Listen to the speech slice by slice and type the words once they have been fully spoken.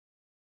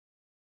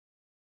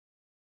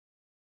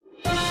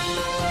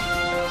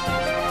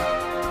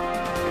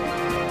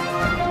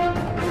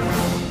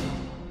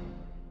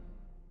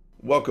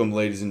Welcome,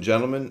 ladies and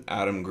gentlemen.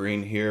 Adam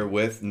Green here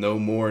with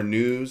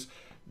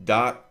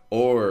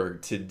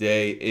NoMoreNews.org.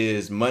 Today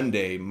is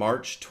Monday,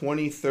 March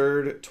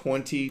 23rd,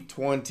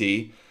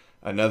 2020.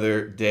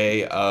 Another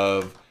day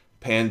of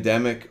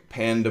pandemic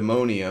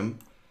pandemonium.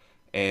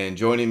 And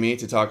joining me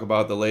to talk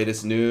about the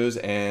latest news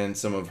and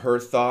some of her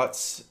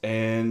thoughts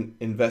and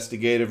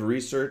investigative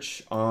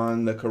research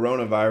on the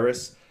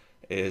coronavirus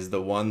is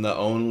the one, the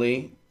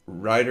only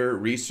writer,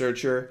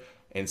 researcher,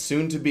 and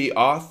soon-to-be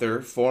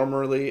author,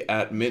 formerly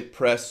at Mint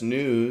Press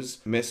News,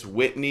 Miss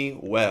Whitney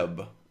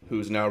Webb,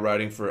 who's now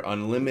writing for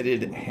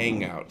Unlimited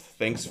Hangout.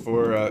 Thanks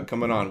for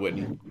coming on,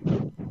 Whitney.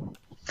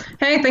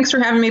 Hey, thanks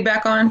for having me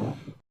back on.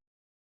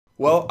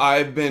 Well,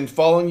 I've been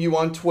following you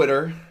on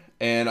Twitter,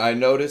 and I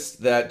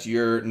noticed that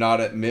you're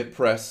not at Mint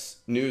Press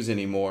News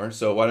anymore.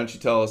 So why don't you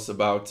tell us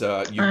about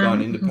you've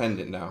gone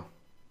independent now?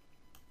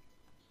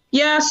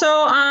 Yeah,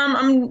 so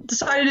I'm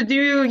decided to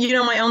do,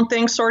 my own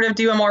thing, sort of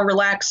do a more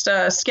relaxed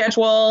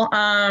schedule,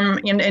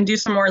 and do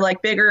some more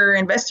like bigger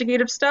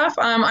investigative stuff.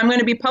 I'm going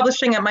to be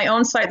publishing at my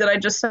own site that I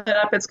just set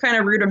up. It's kind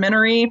of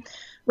rudimentary,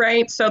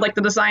 right? So like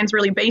the design's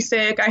really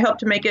basic. I hope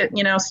to make it,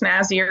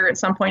 snazzier at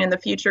some point in the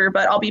future,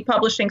 but I'll be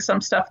publishing some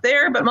stuff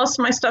there. But most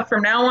of my stuff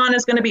from now on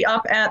is going to be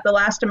up at the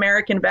Last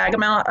American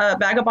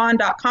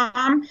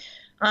Vagabond.com.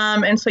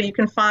 And so you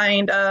can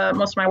find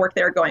most of my work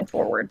there going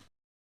forward.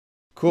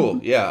 Cool.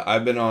 Yeah,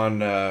 I've been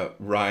on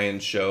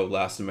Ryan's show,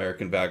 Last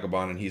American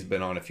Vagabond, and he's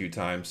been on a few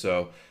times.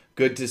 So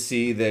good to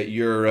see that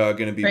you're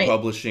going to be Right.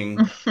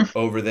 publishing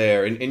over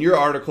there. And your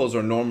articles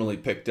are normally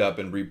picked up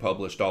and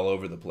republished all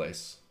over the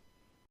place.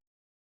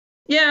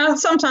 Yeah,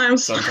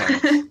 sometimes.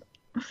 Sometimes.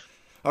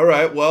 All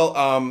right. Well,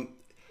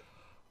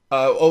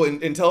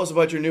 and tell us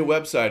about your new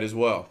website as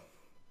well.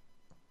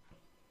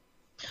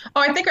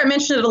 Oh, I think I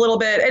mentioned it a little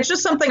bit. It's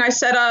just something I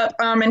set up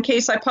in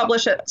case I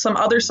publish at some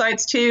other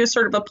sites too,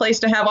 sort of a place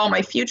to have all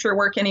my future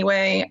work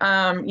anyway,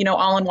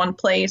 all in one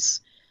place.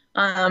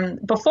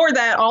 Before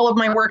that, all of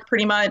my work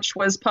pretty much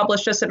was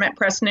published just at Mint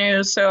Press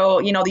News.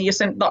 So,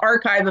 the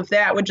archive of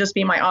that would just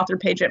be my author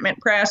page at Mint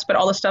Press, but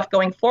all the stuff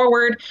going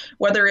forward,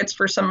 whether it's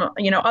for some,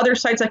 other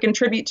sites I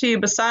contribute to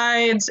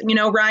besides,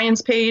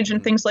 Ryan's page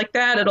and things like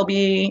that, it'll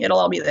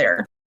all be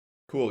there.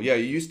 Cool. Yeah,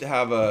 you used to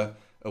have a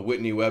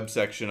Whitney Webb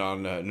section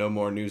on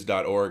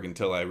NoMoreNews.org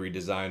until I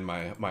redesigned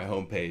my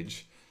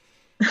homepage.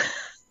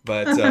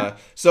 But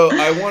so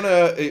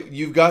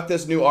you've got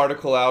this new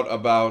article out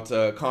about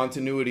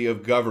continuity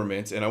of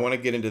government, and I want to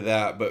get into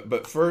that.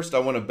 But first, I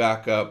want to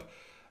back up.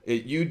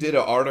 You did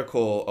an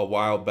article a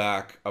while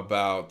back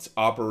about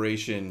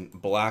Operation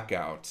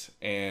Blackout,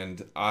 and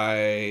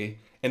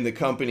the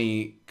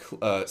company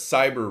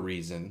Cyber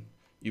Reason.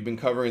 You've been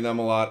covering them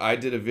a lot. I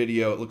did a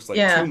video, it looks like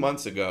Yeah. 2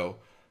 months ago,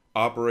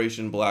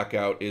 Operation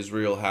Blackout,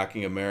 Israel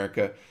hacking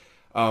America.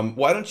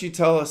 Why don't you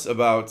tell us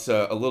about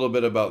a little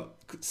bit about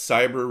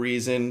Cyber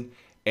Reason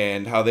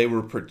and how they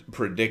were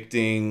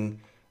predicting,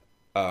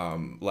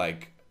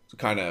 that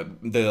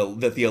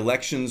the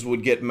elections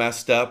would get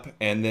messed up,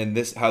 and then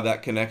how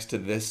that connects to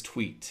this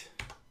tweet.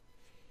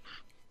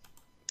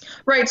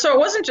 Right. So it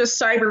wasn't just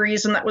Cyber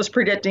Reason that was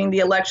predicting the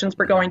elections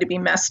were going to be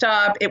messed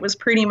up. It was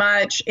pretty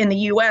much in the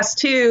US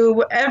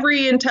too.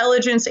 Every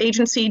intelligence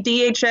agency,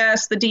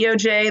 DHS, the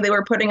DOJ, they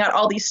were putting out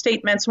all these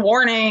statements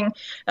warning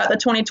that the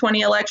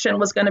 2020 election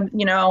was going to,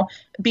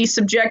 be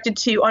subjected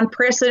to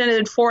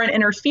unprecedented foreign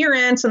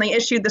interference. And they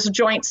issued this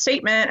joint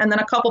statement. And then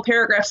a couple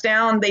paragraphs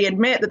down, they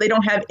admit that they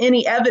don't have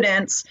any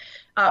evidence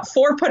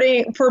for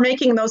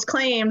making those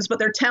claims, but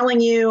they're telling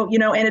you,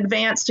 in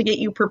advance to get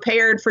you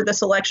prepared for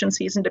this election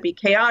season to be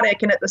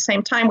chaotic. And at the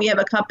same time, we have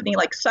a company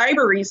like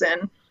Cyber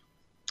Reason,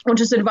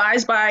 which is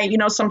advised by,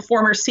 some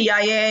former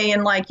CIA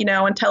and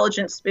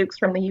intelligence spooks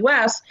from the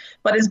US,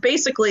 but is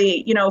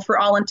basically, for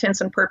all intents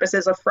and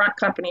purposes, a front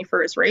company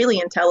for Israeli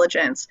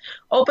intelligence,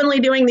 openly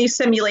doing these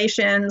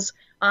simulations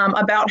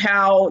about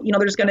how,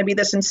 there's going to be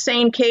this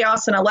insane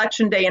chaos in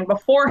election day, and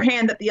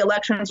beforehand that the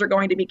elections are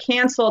going to be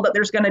canceled, that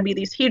there's going to be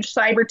these huge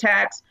cyber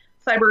attacks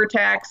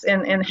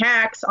and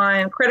hacks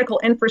on critical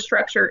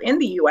infrastructure in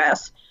the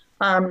US.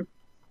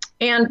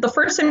 And the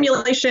first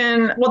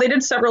simulation, well, they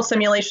did several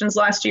simulations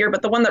last year,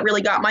 but the one that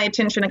really got my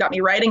attention and got me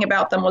writing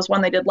about them was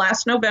one they did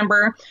last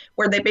November,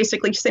 where they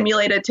basically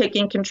simulated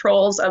taking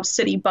controls of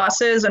city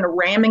buses and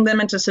ramming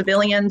them into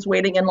civilians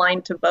waiting in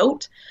line to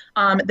vote.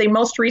 They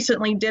most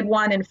recently did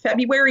one in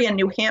February in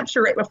New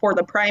Hampshire right before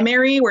the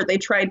primary, where they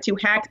tried to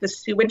hack the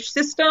sewage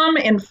system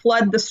and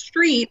flood the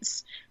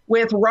streets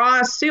with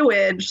raw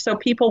sewage so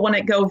people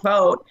wouldn't go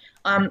vote,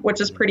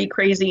 which is pretty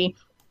crazy.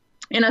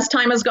 And as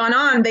time has gone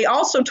on, they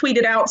also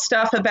tweeted out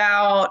stuff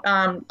about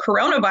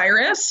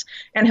coronavirus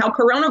and how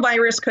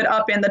coronavirus could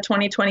upend the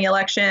 2020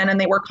 election. And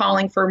they were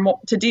calling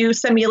to do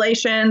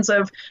simulations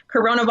of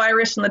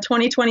coronavirus in the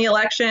 2020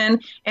 election.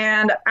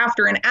 And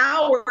after an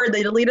hour,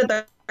 they deleted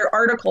their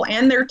article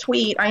and their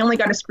tweet. I only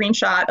got a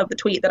screenshot of the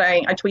tweet that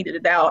I tweeted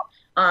it out.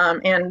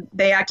 And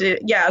they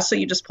acted, so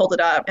you just pulled it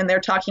up. And they're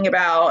talking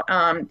about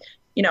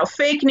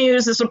fake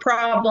news is a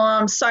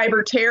problem,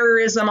 cyber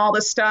terrorism, all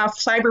this stuff.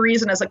 Cyber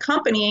Reason as a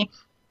company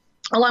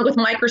along with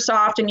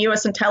Microsoft and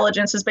US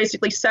intelligence, has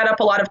basically set up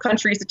a lot of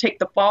countries to take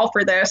the fall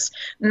for this.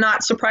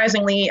 Not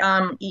surprisingly,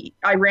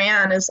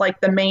 Iran is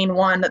like the main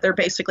one that they're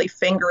basically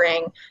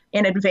fingering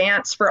in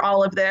advance for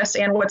all of this.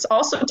 And what's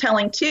also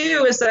telling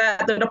too is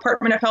that the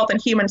Department of Health and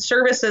Human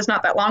Services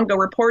not that long ago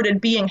reported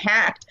being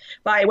hacked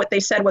by what they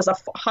said was a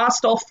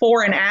hostile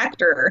foreign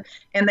actor.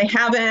 And they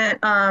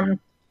haven't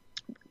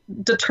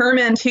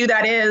determined who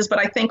that is, but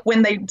I think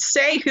when they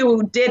say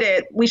who did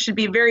it, we should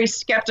be very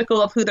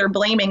skeptical of who they're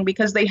blaming,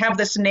 because they have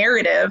this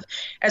narrative,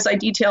 as I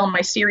detail in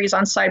my series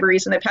on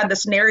Cybereason. They've had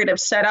this narrative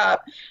set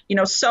up,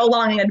 so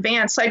long in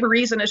advance.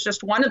 Cybereason is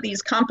just one of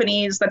these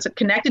companies that's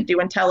connected to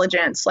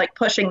intelligence, like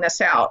pushing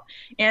this out.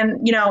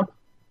 And,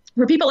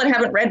 for people that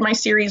haven't read my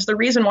series, the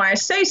reason why I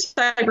say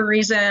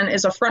Cybereason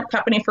is a front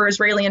company for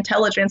Israeli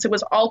intelligence, it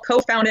was all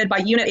co-founded by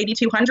Unit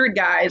 8200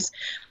 guys.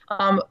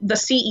 The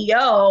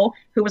CEO,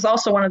 who was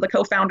also one of the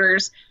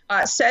co-founders,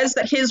 says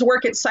that his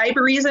work at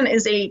Cybereason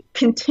is a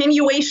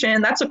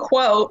continuation, that's a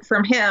quote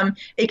from him,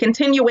 a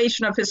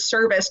continuation of his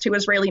service to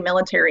Israeli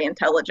military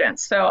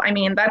intelligence. So, I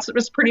mean, that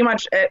was pretty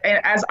much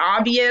as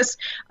obvious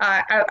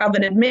of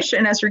an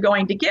admission as you're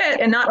going to get.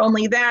 And not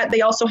only that,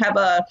 they also have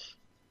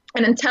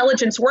an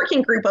intelligence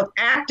working group of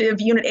active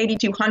Unit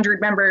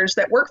 8200 members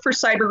that work for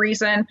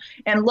Cybereason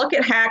and look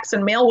at hacks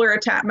and malware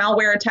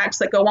attacks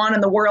that go on in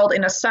the world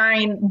and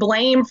assign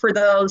blame for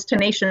those to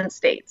nation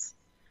states,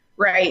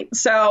 right?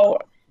 So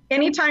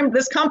anytime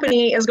this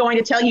company is going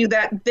to tell you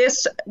that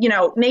this,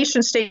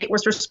 nation state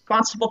was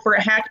responsible for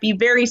a hack, be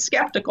very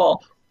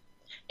skeptical.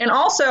 And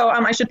also,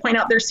 I should point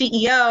out their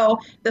CEO,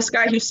 this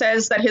guy who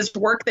says that his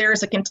work there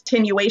is a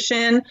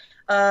continuation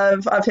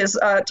of his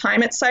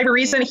time at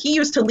Cybereason. He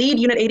used to lead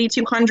Unit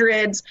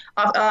 8200's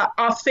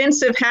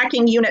offensive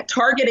hacking unit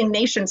targeting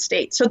nation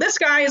states. So this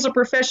guy is a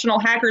professional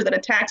hacker that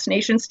attacks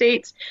nation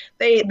states.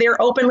 They're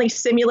openly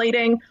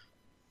simulating,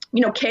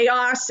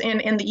 chaos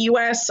in the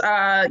U.S.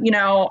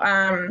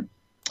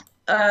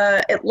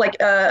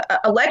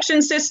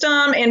 Election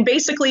system, and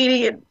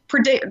basically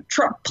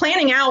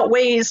planning out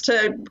ways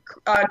to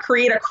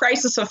create a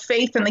crisis of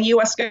faith in the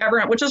U.S.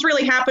 government, which is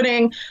really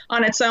happening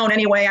on its own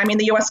anyway. I mean,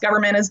 the U.S.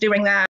 government is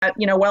doing that,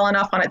 well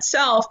enough on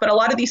itself, but a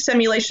lot of these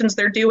simulations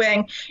they're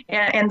doing,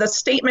 and the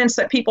statements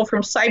that people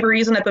from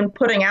Cybereason have been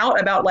putting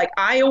out about like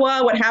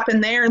Iowa, what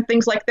happened there and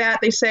things like that,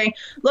 they say,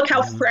 look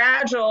how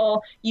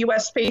fragile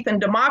U.S. faith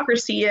and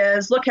democracy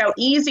is, look how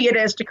easy it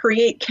is to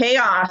create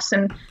chaos,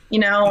 and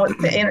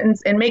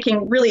and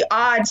making really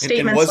odd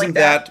statements and like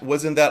that.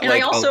 Wasn't that and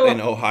like also,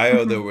 in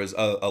Ohio there was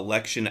a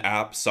election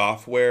app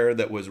software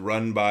that was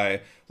run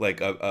by like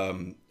a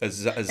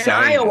Zionist,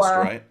 Iowa,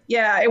 right?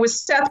 Yeah, it was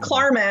Seth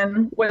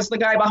Klarman was the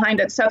guy behind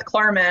it. Seth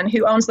Klarman,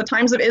 who owns the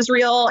Times of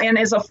Israel and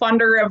is a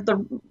funder of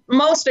the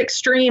most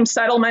extreme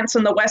settlements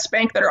in the West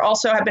Bank that are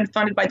also have been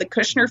funded by the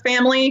Kushner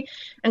family,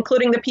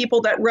 including the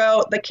people that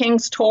wrote the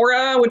King's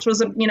Torah, which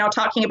was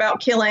talking about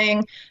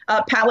killing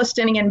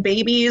Palestinian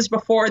babies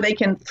before they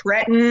can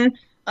threaten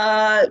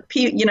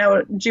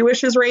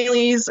Jewish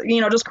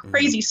Israelis, just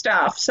crazy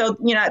stuff. So,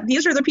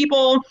 these are the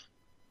people,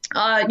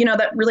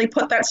 that really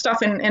put that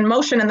stuff in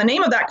motion. And the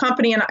name of that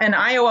company in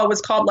Iowa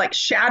was called like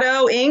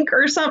Shadow Inc.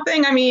 or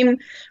something. I mean,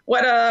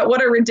 what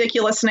a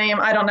ridiculous name.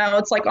 I don't know.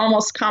 It's like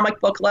almost comic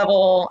book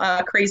level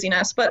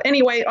craziness. But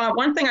anyway,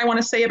 one thing I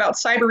want to say about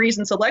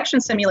Cybereason's election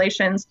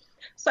simulations,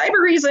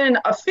 Cybereason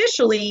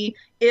officially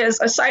is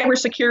a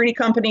cybersecurity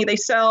company. They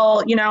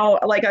sell,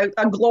 like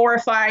a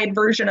glorified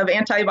version of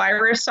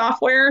antivirus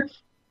software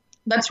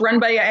that's run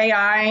by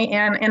AI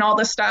and all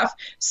this stuff.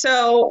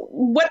 So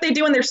what they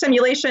do in their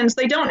simulations,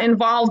 they don't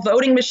involve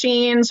voting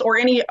machines or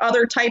any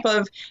other type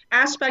of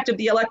aspect of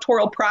the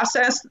electoral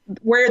process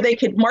where they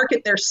could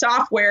market their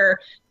software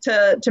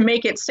to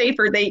make it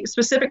safer. They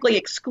specifically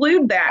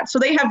exclude that. So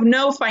they have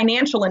no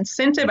financial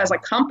incentive as a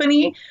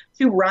company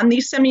to run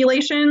these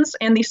simulations.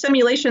 And these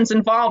simulations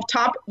involve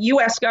top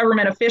US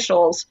government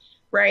officials,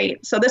 right?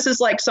 So this is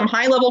like some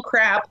high level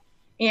crap.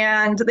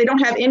 And they don't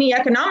have any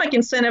economic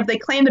incentive. They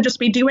claim to just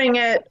be doing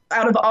it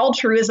out of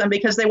altruism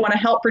because they want to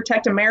help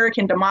protect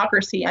American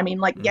democracy. I mean,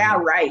 like, yeah,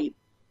 right.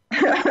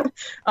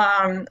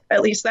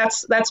 At least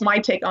that's my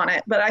take on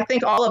it. But I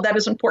think all of that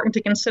is important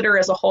to consider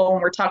as a whole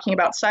when we're talking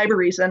about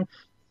Cybereason.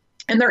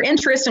 And their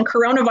interest in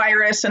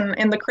coronavirus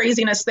and the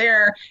craziness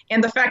there,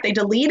 and the fact they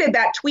deleted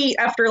that tweet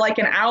after like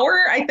an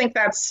hour, I think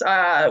that's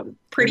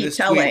pretty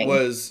telling. Tweet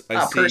was,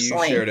 I see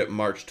personally. You shared it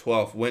March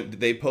 12th. When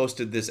they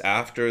posted this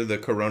after the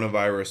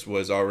coronavirus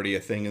was already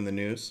a thing in the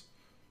news?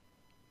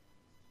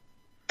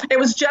 It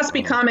was just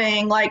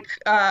becoming like,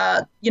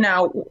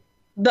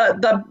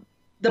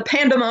 the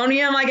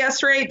pandemonium, I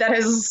guess, right, that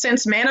has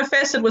since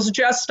manifested was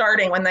just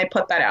starting when they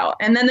put that out.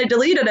 And then they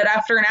deleted it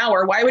after an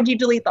hour. Why would you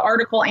delete the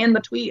article and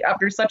the tweet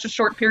after such a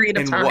short period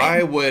of time? And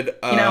why would,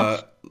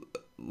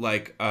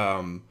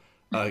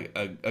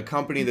 a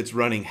company that's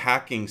running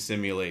hacking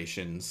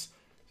simulations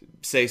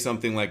say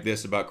something like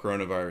this about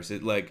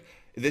coronavirus?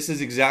 This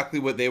is exactly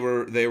what they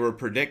were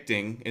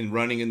predicting and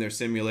running in their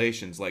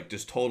simulations, like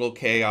just total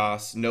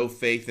chaos, no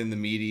faith in the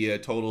media,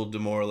 total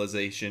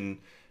demoralization,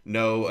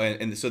 no,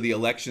 and so the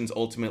elections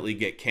ultimately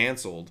get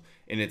canceled,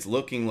 and it's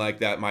looking like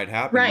that might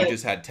happen. We Right.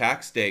 just had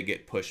tax day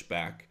get pushed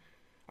back.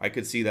 I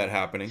could see that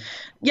happening.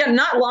 Yeah,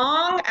 not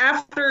long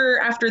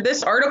after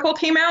this article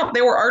came out,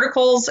 there were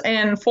articles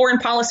in Foreign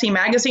Policy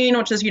Magazine,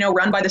 which is,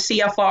 run by the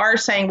CFR,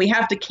 saying we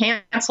have to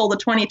cancel the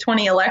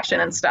 2020 election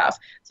and stuff.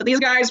 So these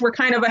guys were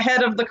kind of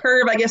ahead of the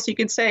curve, I guess you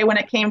could say, when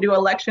it came to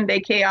election day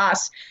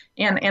chaos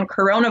and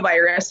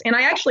coronavirus. And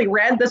I actually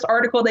read this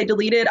article they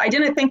deleted. I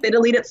didn't think they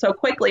deleted it so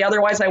quickly,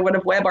 otherwise I would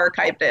have web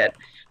archived it.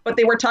 But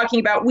they were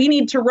talking about we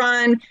need to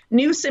run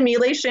new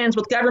simulations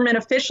with government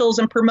officials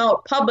and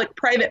promote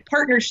public-private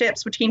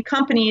partnerships between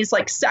companies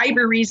like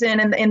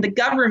Cybereason and the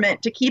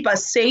government to keep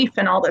us safe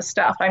and all this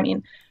stuff. I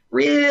mean,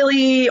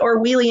 really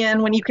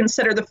Orwellian when you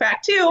consider the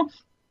fact, too,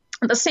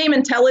 the same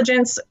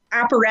intelligence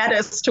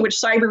apparatus to which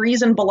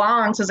Cybereason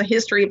belongs has a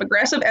history of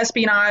aggressive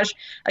espionage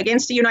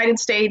against the United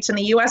States and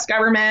the U.S.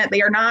 government.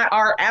 They are not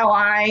our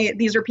ally.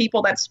 These are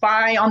people that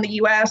spy on the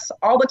U.S.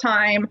 all the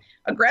time,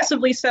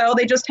 aggressively so.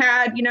 They just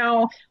had,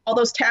 all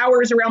those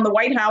towers around the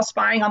White House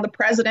spying on the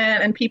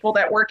president and people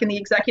that work in the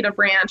executive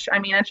branch. I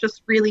mean, it's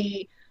just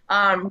really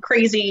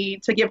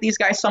crazy to give these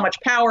guys so much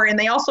power. And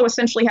they also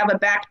essentially have a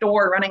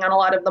backdoor running on a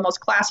lot of the most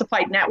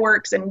classified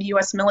networks in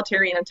U.S.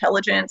 military and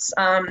intelligence.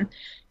 And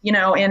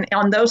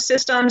on those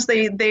systems,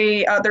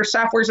 their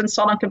software is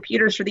installed on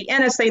computers for the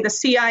NSA, the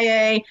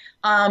CIA,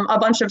 a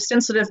bunch of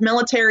sensitive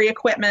military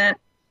equipment.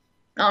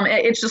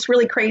 It's just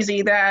really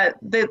crazy that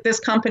this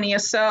company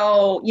is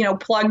so,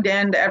 plugged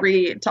in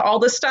to all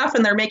this stuff,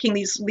 and they're making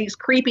these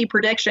creepy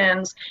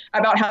predictions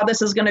about how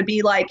this is going to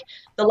be like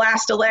the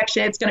last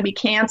election. It's going to be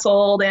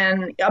canceled,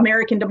 and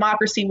American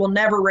democracy will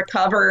never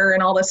recover,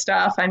 and all this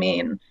stuff. I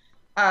mean,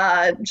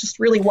 just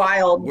really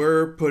wild.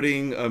 We're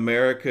putting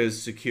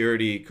America's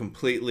security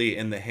completely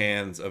in the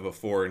hands of a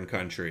foreign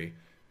country.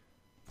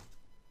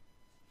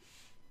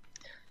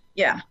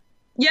 Yeah.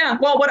 Yeah,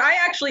 well, what I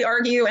actually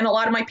argue in a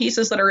lot of my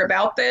pieces that are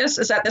about this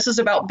is that this is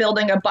about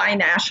building a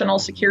binational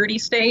security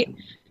state,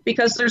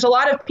 because there's a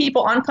lot of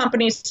people on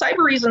companies,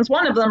 Cybereason's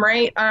one of them,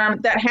 right,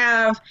 that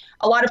have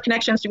a lot of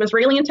connections to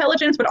Israeli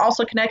intelligence, but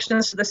also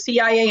connections to the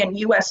CIA and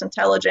U.S.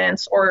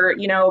 intelligence, or,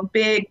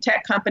 big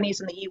tech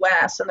companies in the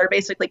U.S., and they're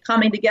basically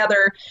coming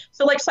together.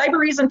 So like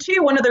Cybereason,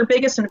 too, one of their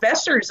biggest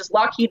investors is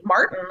Lockheed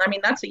Martin. I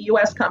mean, that's a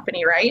U.S.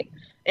 company, right?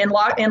 And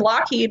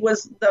Lockheed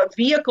was the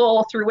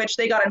vehicle through which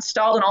they got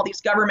installed in all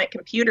these government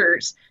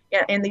computers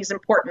in these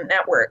important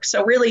networks.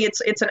 So really,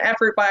 it's an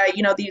effort by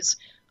these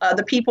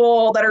the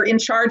people that are in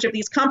charge of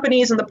these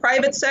companies in the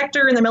private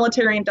sector and the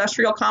military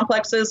industrial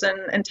complexes and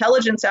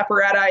intelligence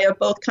apparati of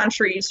both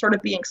countries sort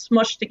of being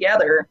smushed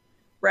together,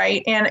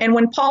 right? And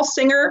when Paul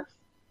Singer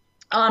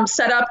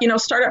set up,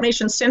 Startup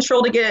Nation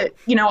Central to get,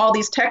 all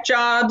these tech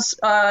jobs,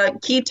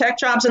 key tech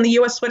jobs in the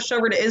U.S. switched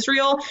over to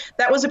Israel.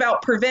 That was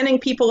about preventing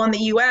people in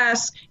the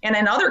U.S. and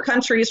in other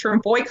countries from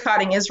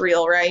boycotting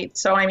Israel, right?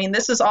 So, I mean,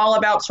 this is all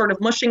about sort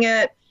of mushing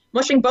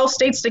both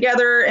states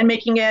together and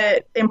making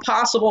it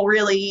impossible,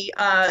 really,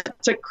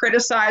 to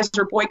criticize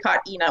or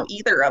boycott,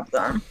 either of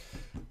them.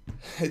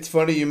 It's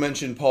funny you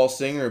mentioned Paul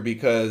Singer,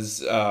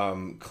 because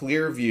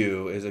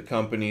Clearview is a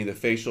company, the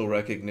facial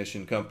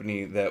recognition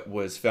company, that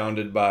was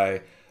founded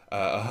by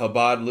a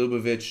Chabad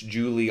Lubavitch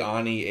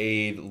Giuliani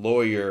aide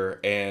lawyer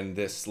and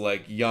this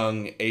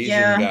young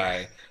Asian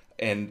guy.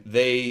 And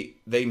they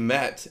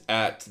met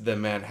at the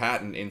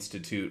Manhattan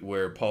Institute,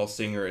 where Paul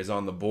Singer is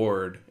on the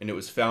board, and it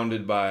was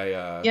founded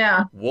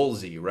by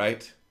Woolsey,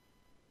 right?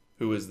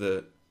 Who was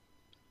the...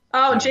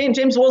 Oh,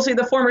 James Woolsey,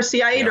 the former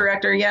CIA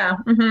director,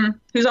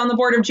 who's on the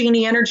board of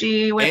Genie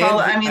Energy with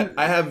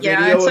I have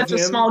video it's of such him. a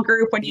small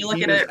group when you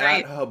look at it,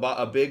 right?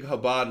 A big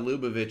Chabad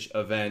Lubavitch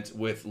event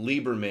with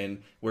Lieberman,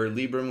 where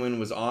Lieberman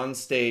was on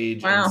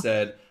stage and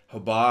said,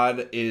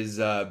 Chabad is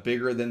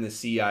bigger than the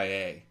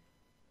CIA.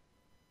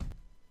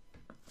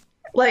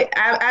 Like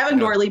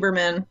Avigdor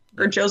Lieberman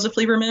or Joseph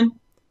Lieberman?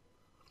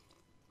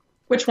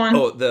 Which one?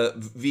 Oh, the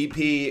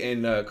VP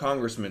and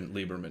Congressman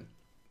Lieberman.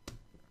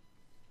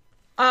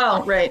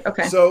 Oh, right.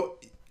 Okay. So,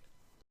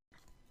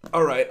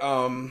 all right.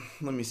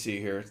 Let me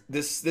see here.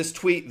 This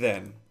tweet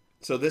then.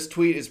 So this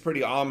tweet is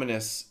pretty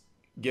ominous,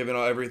 given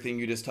everything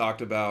you just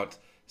talked about,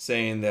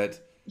 saying that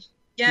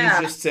he's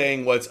just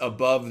saying what's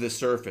above the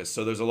surface.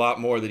 So there's a lot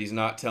more that he's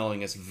not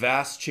telling us.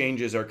 Vast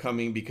changes are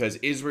coming because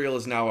Israel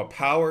is now a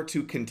power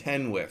to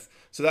contend with.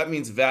 So that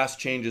means vast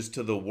changes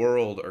to the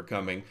world are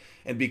coming.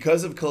 And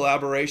because of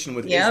collaboration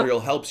with Israel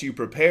helps you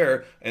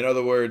prepare, in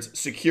other words,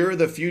 secure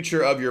the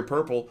future of your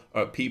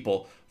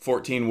people,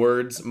 14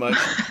 words much,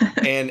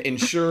 and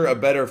ensure a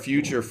better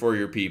future for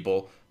your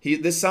people.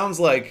 This sounds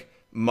like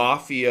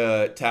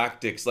mafia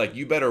tactics, like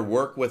you better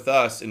work with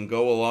us and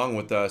go along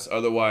with us,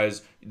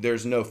 otherwise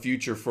there's no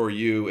future for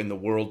you in the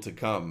world to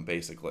come,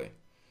 basically.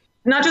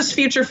 Not just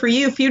future for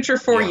you, future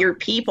for your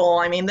people.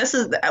 I mean, this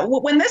is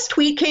when this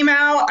tweet came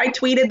out, I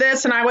tweeted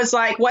this and I was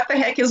like, what the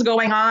heck is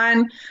going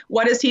on?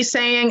 What is he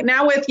saying?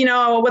 Now with,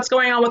 what's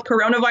going on with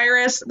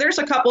coronavirus, there's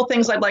a couple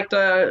things I'd like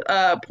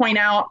to point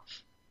out.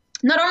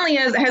 not only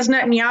has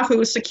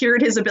Netanyahu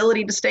secured his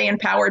ability to stay in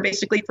power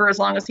basically for as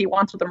long as he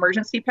wants with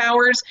emergency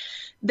powers,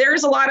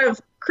 there's a lot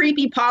of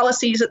creepy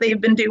policies that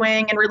they've been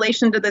doing in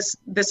relation to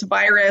this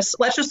virus.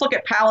 Let's just look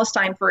at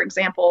Palestine, for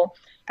example.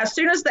 As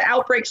soon as the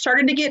outbreak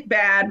started to get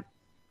bad,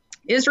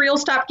 Israel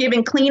stopped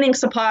giving cleaning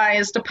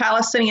supplies to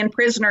Palestinian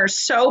prisoners,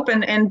 soap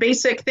and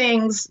basic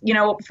things,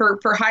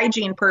 for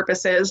hygiene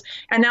purposes.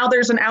 And now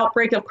there's an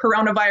outbreak of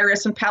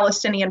coronavirus in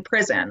Palestinian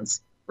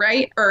prisons,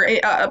 right? Or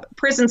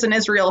prisons in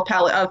Israel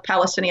of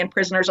Palestinian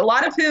prisoners, a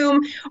lot of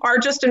whom are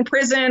just in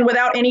prison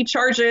without any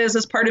charges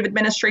as part of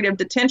administrative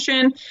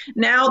detention.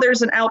 Now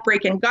there's an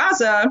outbreak in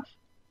Gaza.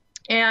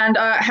 And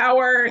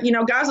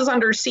Gaza's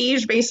under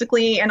siege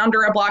basically and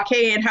under a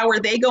blockade. How are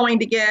they going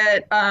to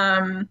get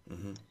all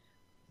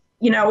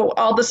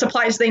the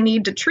supplies they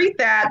need to treat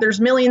that?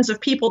 There's millions of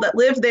people that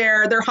live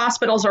there. Their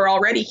hospitals are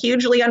already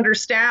hugely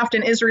understaffed,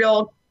 and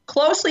Israel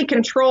closely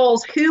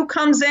controls who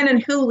comes in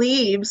and who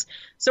leaves.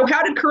 So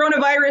how did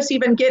coronavirus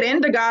even get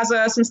into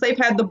Gaza since they've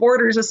had the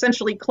borders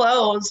essentially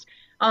closed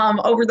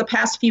over the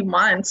past few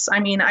months? I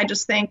mean, I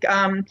just think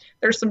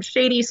there's some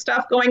shady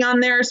stuff going on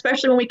there,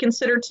 especially when we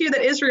consider, too,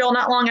 that Israel,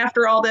 not long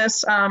after all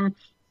this,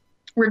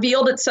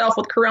 revealed itself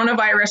with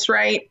coronavirus,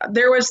 right?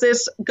 There was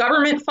this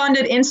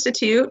government-funded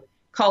institute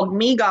called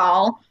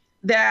Migal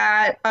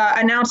that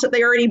announced that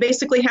they already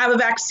basically have a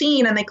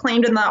vaccine, and they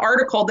claimed in the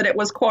article that it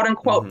was quote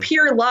unquote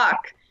pure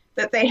luck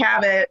that they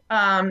have it,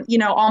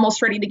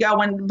 almost ready to go,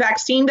 when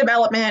vaccine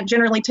development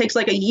generally takes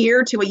like a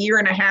year to a year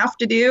and a half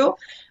to do.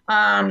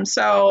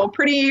 So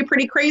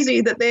pretty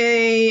crazy that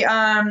they,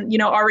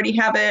 already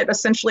have it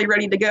essentially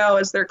ready to go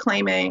as they're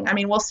claiming. I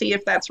mean, we'll see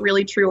if that's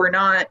really true or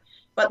not.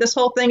 But this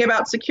whole thing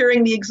about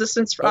securing the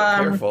existence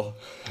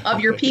of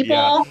your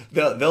people.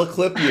 Yeah. They'll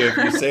clip you if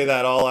you say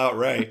that all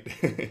outright.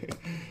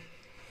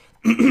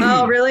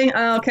 Oh, really?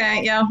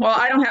 Okay. Yeah. Well,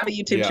 I don't have a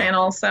YouTube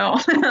channel, so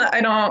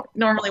I don't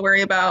normally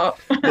worry about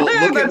Well,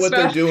 look at what stuff.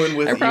 They're doing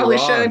with Iran.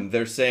 Should.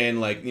 They're saying,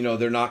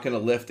 they're not going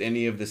to lift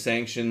any of the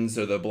sanctions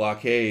or the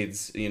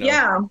blockades,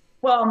 Yeah.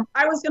 Well,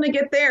 I was going to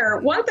get there.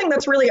 One thing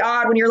that's really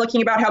odd when you're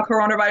looking about how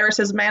coronavirus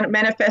has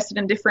manifested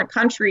in different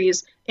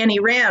countries in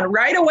Iran,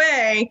 right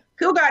away,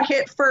 who got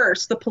hit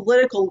first? The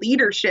political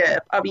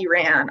leadership of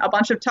Iran. A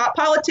bunch of top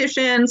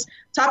politicians,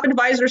 top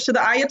advisors to the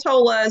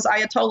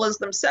Ayatollahs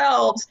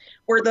themselves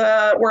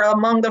were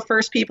among the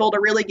first people to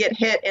really get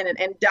hit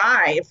and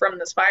die from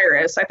this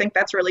virus. I think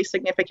that's really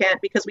significant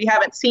because we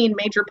haven't seen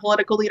major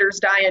political leaders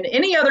die in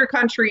any other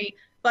country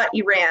but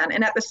Iran.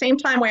 And at the same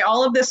time, while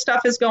all of this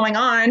stuff is going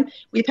on,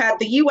 we've had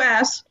the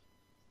U.S.,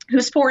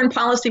 whose foreign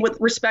policy with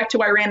respect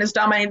to Iran is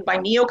dominated by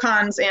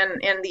neocons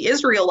and the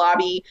Israel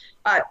lobby,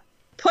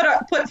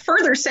 put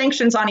further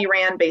sanctions on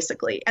Iran,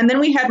 basically. And then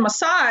we had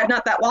Mossad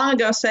not that long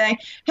ago say,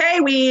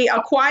 hey, we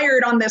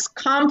acquired on this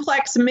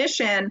complex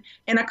mission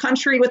in a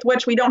country with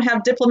which we don't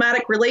have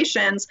diplomatic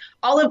relations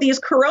all of these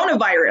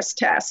coronavirus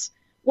tests.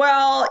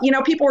 Well,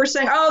 people were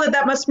saying,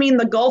 that must mean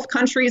the Gulf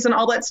countries and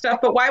all that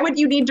stuff. But why would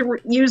you need to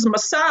use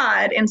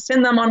Mossad and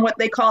send them on what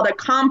they called a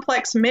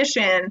complex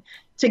mission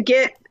to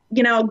get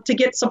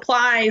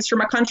supplies from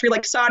a country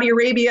like Saudi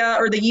Arabia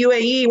or the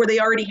UAE, where they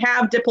already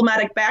have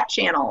diplomatic back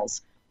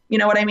channels? You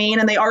know what I mean?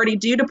 And they already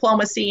do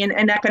diplomacy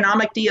and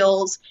economic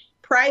deals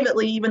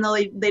privately, even though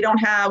they don't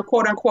have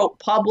quote unquote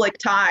public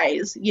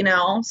ties,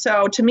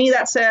 So to me,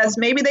 that says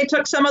maybe they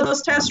took some of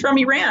those tests from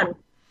Iran.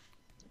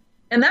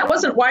 And that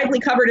wasn't widely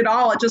covered at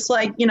all. It just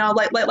like you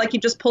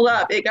just pull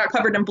up, it got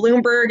covered in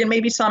Bloomberg and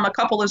maybe a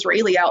couple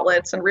Israeli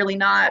outlets, and really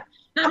not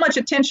much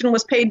attention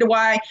was paid to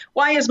why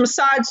is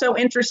Mossad so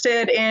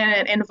interested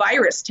in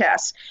virus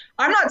tests.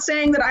 I'm not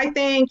saying that I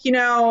think,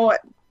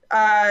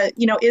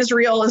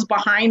 Israel is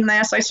behind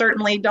this. I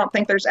certainly don't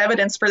think there's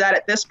evidence for that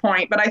at this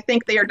point, but I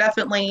think they are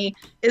definitely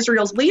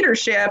Israel's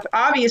leadership.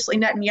 Obviously,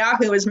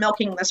 Netanyahu is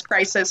milking this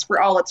crisis for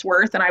all it's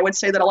worth. And I would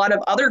say that a lot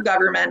of other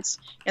governments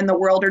in the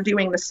world are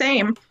doing the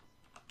same.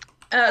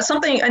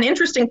 An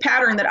interesting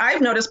pattern that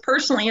I've noticed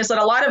personally is that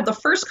a lot of the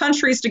first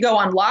countries to go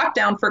on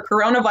lockdown for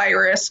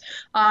coronavirus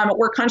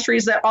were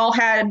countries that all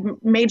had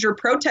major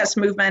protest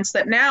movements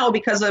that now,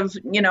 because of,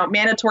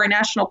 mandatory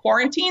national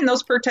quarantine,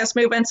 those protest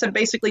movements have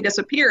basically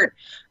disappeared.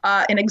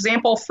 An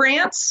example,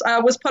 France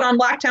was put on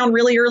lockdown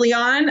really early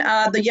on.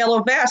 The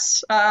Yellow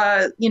Vests,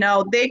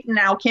 they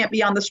now can't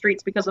be on the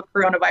streets because of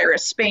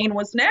coronavirus. Spain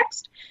was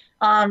next.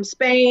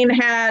 Spain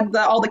had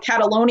all the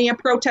Catalonia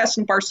protests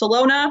in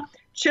Barcelona.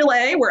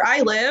 Chile, where I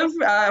live,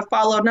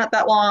 followed not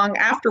that long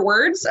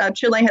afterwards.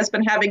 Chile has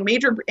been having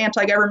major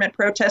anti-government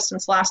protests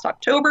since last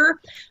October.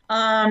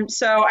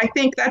 So I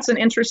think that's an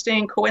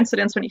interesting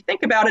coincidence when you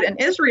think about it. And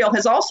Israel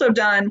has also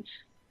done,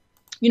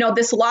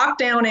 this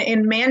lockdown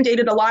and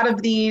mandated a lot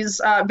of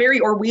these very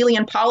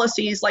Orwellian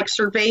policies like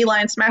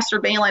surveillance, mass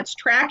surveillance,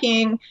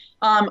 tracking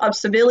of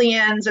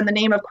civilians in the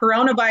name of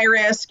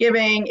coronavirus,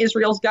 giving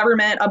Israel's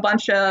government a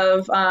bunch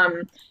of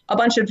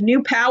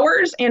new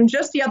powers. And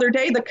just the other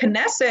day, the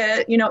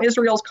Knesset,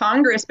 Israel's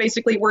Congress,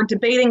 basically were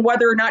debating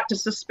whether or not to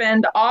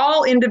suspend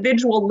all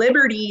individual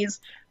liberties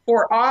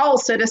for all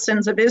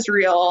citizens of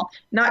Israel,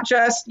 not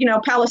just,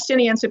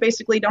 Palestinians who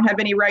basically don't have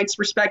any rights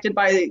respected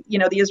by,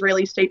 the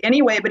Israeli state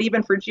anyway, but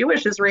even for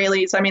Jewish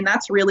Israelis. I mean,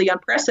 that's really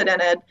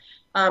unprecedented.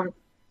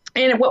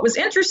 And what was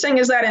interesting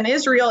is that in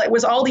Israel, it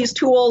was all these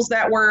tools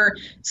that were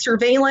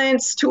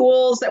surveillance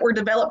tools that were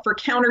developed for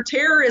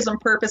counterterrorism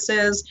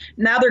purposes.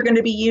 Now they're going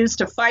to be used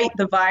to fight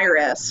the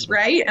virus,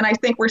 right? And I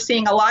think we're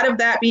seeing a lot of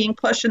that being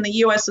pushed in the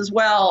U.S. as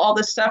well. All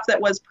the stuff that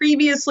was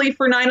previously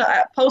for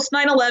post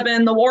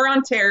 9/11, the war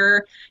on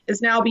terror, is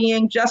now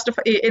being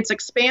justified. Its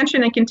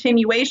expansion and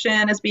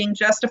continuation is being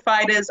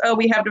justified as, oh,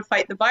 we have to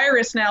fight the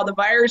virus now. The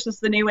virus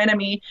is the new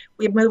enemy.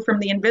 We've moved from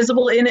the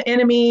invisible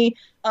enemy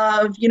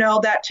of,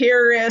 that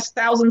terrorist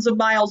thousands of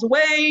miles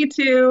away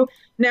to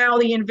now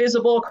the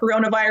invisible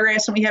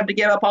coronavirus, and we have to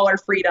give up all our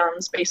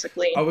freedoms,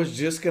 basically. I was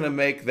just going to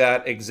make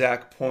that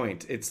exact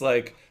point. It's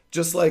like,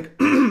 just like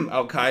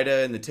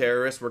Al-Qaeda and the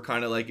terrorists were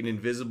kind of like an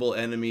invisible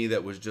enemy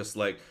that was just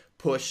like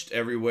pushed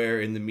everywhere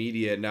in the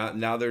media.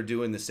 Now they're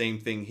doing the same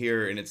thing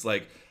here. And it's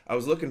like, I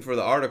was looking for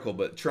the article,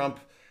 but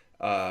Trump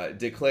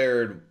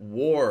declared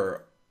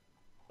war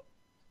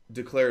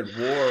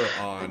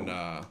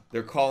on,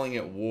 they're calling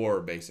it war,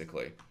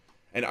 basically.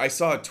 And I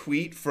saw a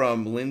tweet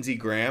from Lindsey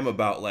Graham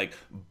about like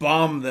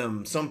bomb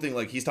them, something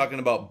like he's talking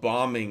about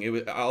bombing. It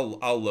was,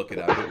 I'll look it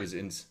up. It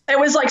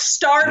was like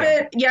starve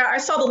it. Yeah, I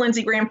saw the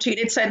Lindsey Graham tweet.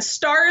 It said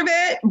starve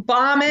it,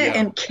 bomb it,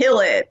 and kill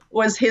it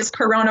was his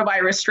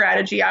coronavirus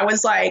strategy. I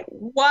was like,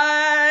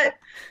 what?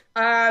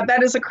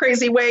 That is a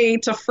crazy way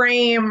to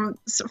frame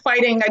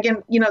fighting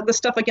against, the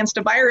stuff against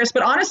a virus.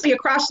 But honestly,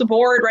 across the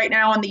board right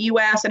now in the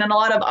U.S. and in a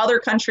lot of other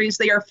countries,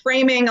 they are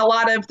framing a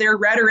lot of their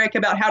rhetoric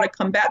about how to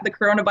combat the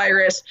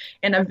coronavirus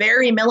in a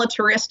very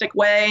militaristic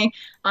way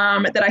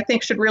that I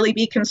think should really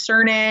be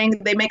concerning.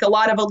 They make a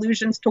lot of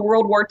allusions to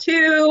World War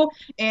II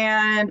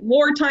and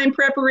wartime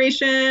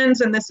preparations,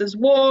 and this is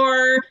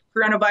war.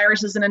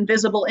 Coronavirus is an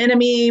invisible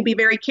enemy. Be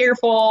very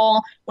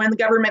careful when the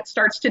government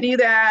starts to do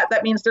that.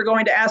 That means they're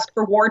going to ask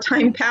for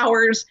wartime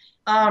powers.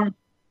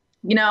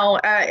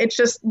 It's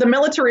just the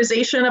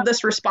militarization of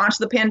this response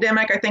to the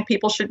pandemic. I think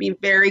people should be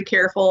very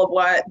careful of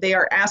what they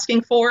are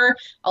asking for.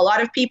 A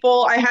lot of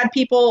people,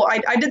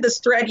 I did this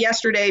thread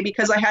yesterday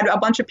because I had a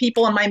bunch of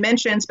people in my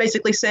mentions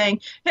basically saying,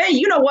 hey,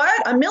 you know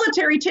what? A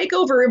military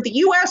takeover of the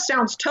U.S.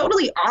 sounds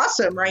totally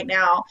awesome right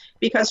now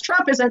because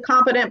Trump is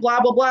incompetent,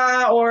 blah, blah,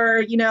 blah,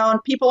 or,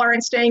 people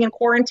aren't staying in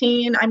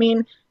quarantine. I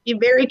mean, be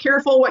very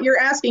careful what you're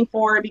asking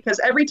for because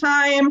every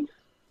time,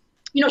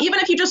 even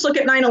if you just look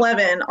at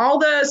 9/11, all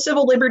the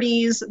civil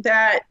liberties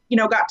that,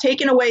 got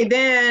taken away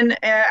then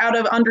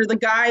under the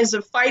guise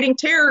of fighting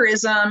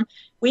terrorism,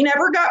 we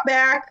never got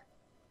back.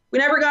 We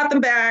never got them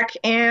back.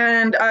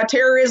 And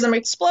terrorism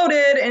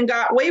exploded and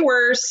got way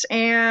worse.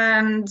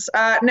 And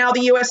now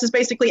the U.S. is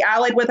basically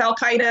allied with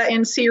Al-Qaeda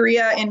in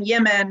Syria and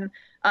Yemen.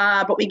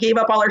 But we gave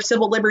up all our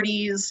civil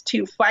liberties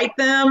to fight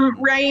them,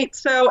 right?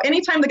 So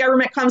anytime the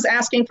government comes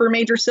asking for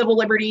major civil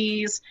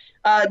liberties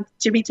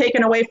to be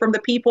taken away from the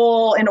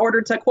people in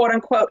order to, quote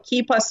unquote,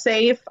 keep us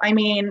safe, I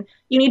mean,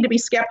 you need to be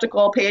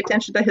skeptical, pay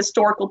attention to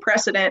historical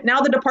precedent. Now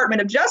the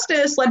Department of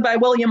Justice, led by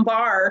William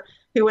Barr,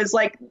 who is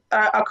like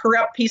a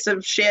corrupt piece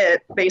of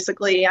shit,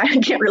 basically. I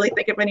can't really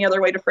think of any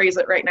other way to phrase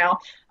it right now.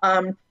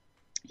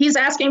 He's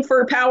asking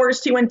for powers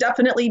to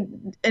indefinitely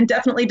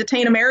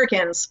detain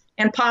Americans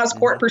and pause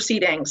court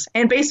proceedings.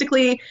 And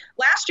basically,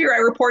 last year I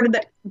reported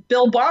that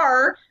Bill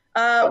Barr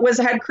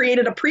had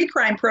created a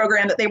pre-crime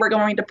program that they were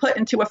going to put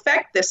into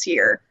effect this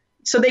year,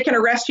 so they can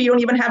arrest you. You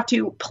don't even have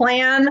to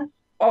plan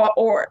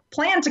or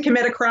plan to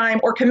commit a crime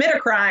or commit a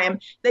crime.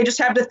 They just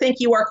have to think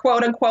you are,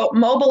 quote unquote,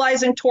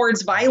 mobilizing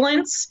towards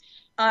violence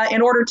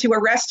in order to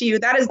arrest you.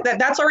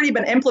 That's already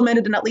been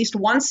implemented in at least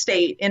one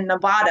state in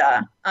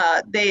Nevada.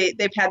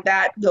 They've had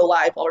that go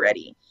live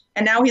already.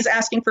 And now he's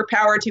asking for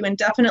power to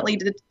indefinitely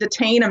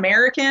detain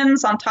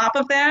Americans on top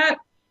of that.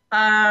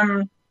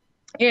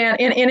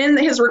 And in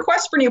his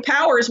request for new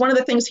powers, one of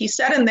the things he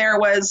said in there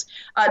was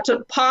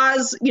to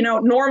pause,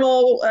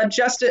 normal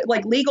justice,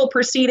 like legal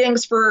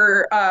proceedings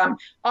for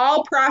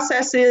all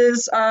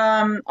processes,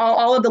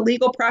 all of the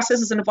legal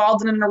processes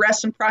involved in an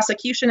arrest and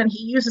prosecution. And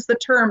he uses the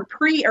term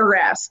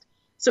pre-arrest.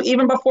 So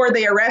even before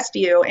they arrest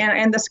you,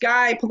 and this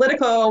guy,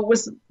 Politico,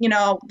 was,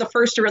 the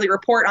first to really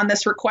report on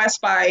this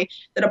request by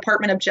the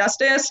Department of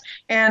Justice.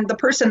 And the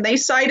person they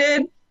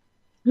cited,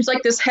 who's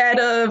like this head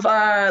of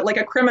like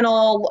a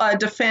criminal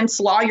defense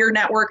lawyer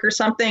network or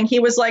something, he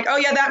was like, oh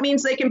yeah, that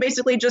means they can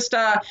basically just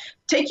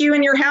take you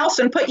in your house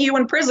and put you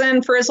in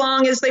prison for as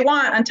long as they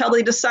want until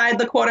they decide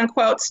the quote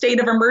unquote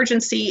state of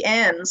emergency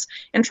ends.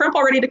 And Trump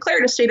already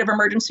declared a state of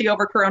emergency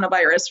over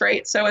coronavirus,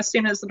 right? So as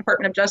soon as the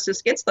Department of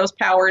Justice gets those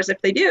powers,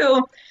 if they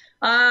do,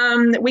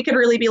 we could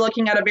really be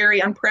looking at a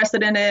very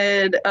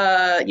unprecedented,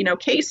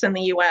 case in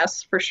the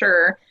U.S. for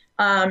sure.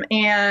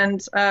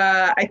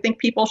 I think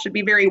people should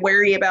be very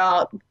wary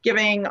about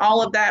giving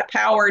all of that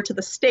power to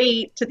the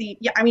state, the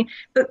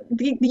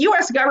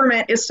U.S.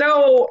 government is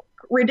so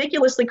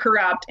ridiculously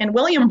corrupt, and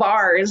William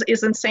Barr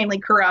is insanely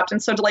corrupt.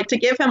 And so to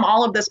give him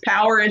all of this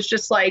power is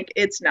just like,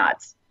 it's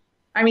nuts.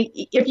 I mean,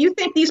 if you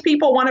think these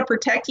people want to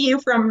protect you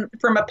from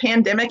a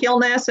pandemic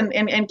illness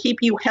and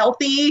keep you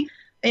healthy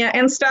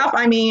and stuff,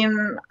 I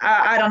mean,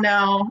 I don't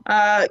know.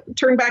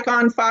 Turn back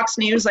on Fox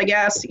News, I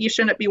guess. You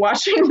shouldn't be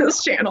watching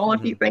this channel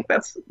if you think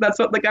that's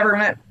what the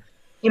government,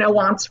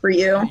 wants for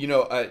you.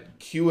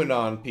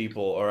 QAnon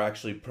people are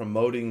actually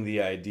promoting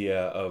the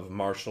idea of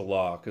martial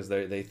law because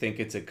they think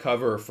it's a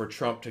cover for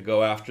Trump to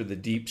go after the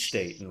deep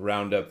state and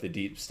round up the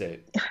deep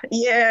state.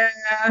 Yeah,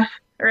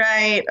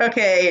 right.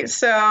 Okay.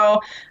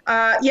 So,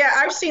 yeah,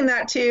 I've seen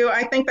that too.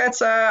 I think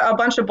that's a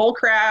bunch of bull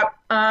crap.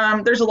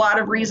 There's a lot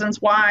of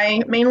reasons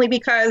why, mainly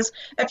because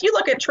if you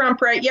look at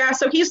Trump, right? Yeah,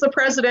 so he's the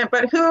president,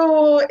 but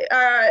who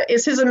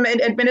is his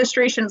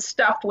administration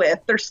stuffed with?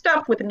 They're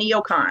stuffed with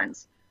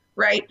neocons.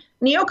 Right?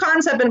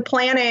 Neocons have been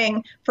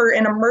planning for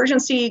an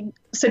emergency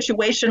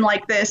situation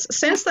like this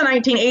since the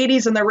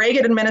 1980s and the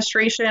Reagan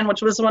administration,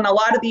 which was when a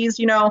lot of these,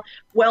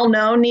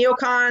 well-known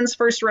neocons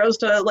first rose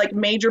to like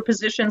major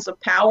positions of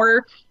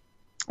power.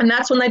 And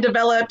that's when they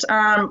developed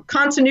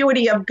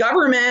continuity of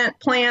government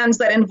plans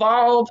that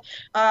involve,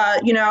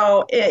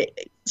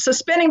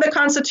 suspending the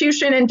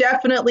Constitution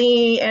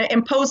indefinitely,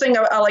 imposing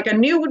a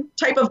new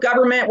type of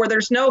government where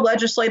there's no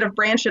legislative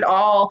branch at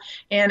all,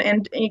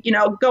 and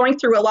going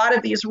through a lot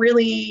of these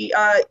really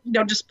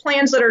just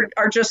plans that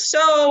are just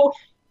so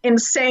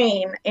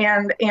insane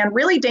and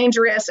really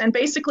dangerous, and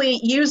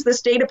basically use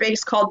this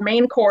database called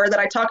MainCore that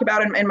I talk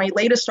about in my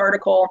latest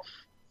article,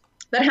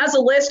 that has a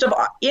list of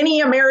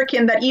any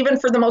American that even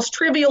for the most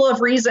trivial of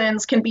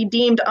reasons can be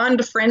deemed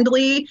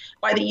unfriendly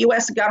by the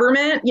U.S.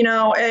 government,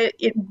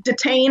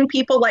 detain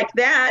people like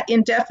that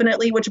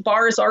indefinitely, which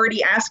Barr is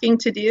already asking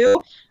to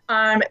do.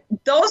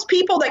 Those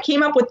people that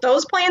came up with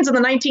those plans in the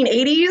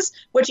 1980s,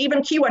 which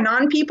even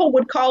QAnon people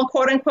would call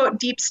quote unquote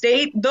deep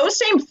state, those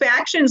same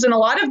factions and a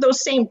lot of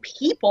those same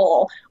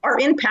people are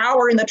in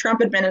power in the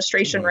Trump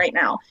administration right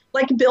now,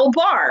 like Bill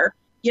Barr.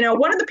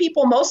 One of the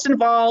people most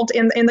involved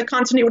in the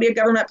continuity of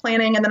government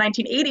planning in the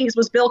 1980s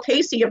was Bill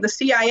Casey of the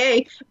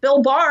CIA.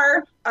 Bill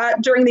Barr,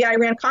 during the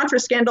Iran-Contra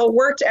scandal,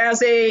 worked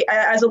as a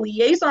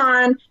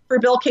liaison for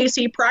Bill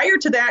Casey. Prior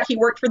to that, he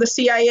worked for the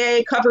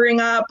CIA,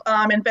 covering up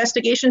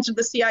investigations of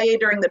the CIA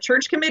during the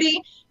Church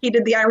Committee. He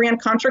did the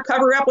Iran-Contra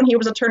cover-up when he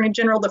was Attorney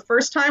General the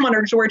first time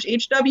under George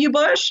H.W.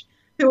 Bush,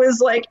 who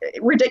is like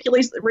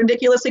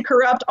ridiculously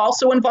corrupt,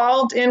 also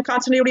involved in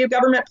continuity of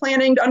government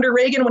planning under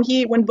Reagan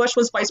when Bush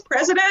was vice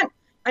president.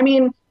 I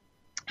mean,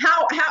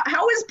 how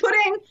is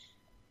putting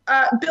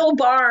Bill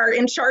Barr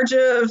in charge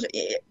of,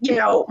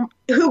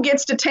 who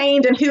gets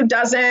detained and who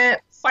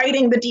doesn't,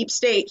 fighting the deep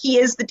state? He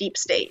is the deep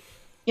state.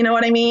 You know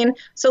what I mean?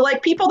 So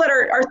like people that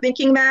are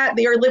thinking that,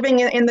 they are living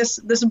in this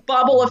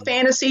bubble of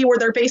fantasy where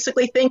they're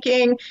basically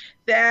thinking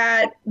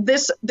that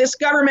this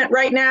government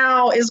right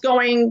now is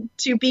going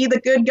to be the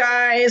good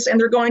guys and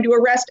they're going to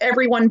arrest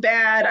everyone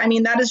bad. I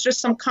mean, that is just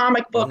some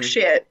comic book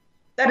shit.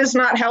 That is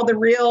not how the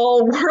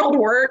real world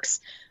works.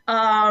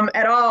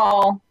 At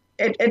all.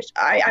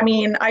 I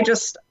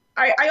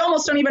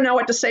almost don't even know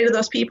what to say to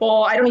those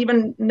people. I don't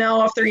even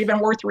know if they're even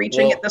worth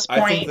reaching at this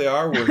point. I think they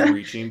are worth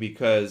reaching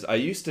because I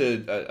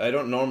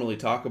don't normally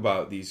talk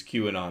about these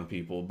QAnon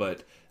people,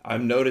 but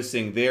I'm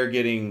noticing they're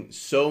getting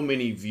so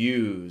many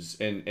views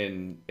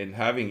and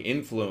having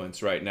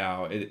influence right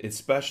now,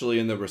 especially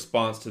in the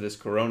response to this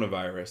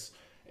coronavirus.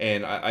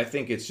 And I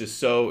think it's just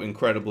so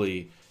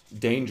incredibly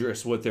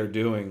dangerous what they're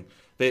doing.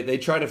 They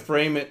try to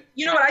frame it.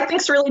 You know what I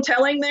think's really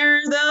telling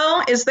there,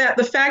 though, is that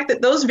the fact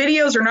that those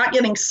videos are not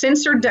getting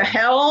censored to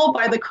hell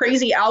by the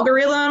crazy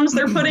algorithms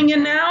they're putting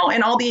in now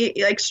and all the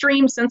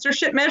extreme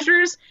censorship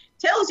measures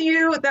tells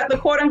you that the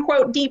quote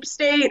unquote deep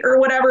state or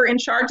whatever in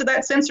charge of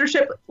that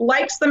censorship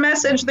likes the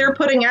message they're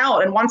putting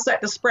out and wants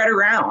that to spread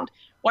around.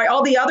 Why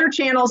all the other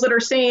channels that are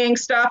saying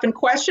stuff and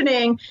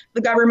questioning the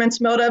government's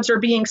motives are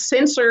being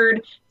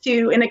censored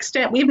to an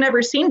extent we've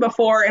never seen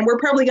before. And we're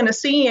probably going to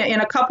see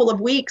in a couple of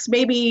weeks,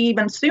 maybe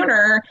even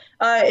sooner,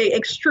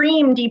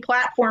 extreme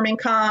deplatforming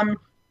come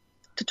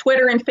to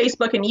Twitter and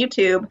Facebook and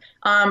YouTube.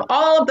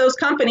 All of those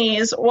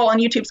companies, well, in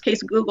YouTube's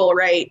case, Google,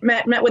 right,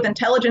 met with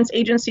intelligence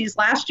agencies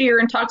last year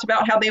and talked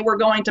about how they were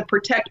going to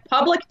protect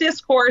public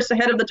discourse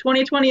ahead of the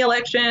 2020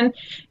 election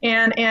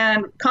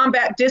and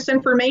combat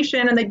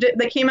disinformation. And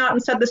they came out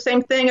and said the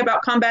same thing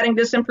about combating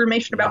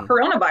disinformation about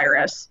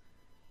coronavirus.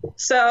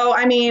 So,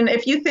 I mean,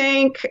 if you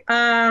think, if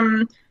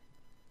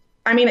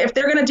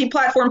they're going to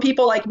deplatform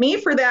people like me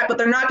for that, but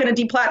they're not going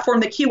to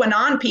deplatform the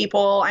QAnon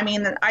people, I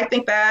mean, I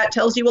think that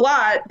tells you a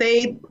lot.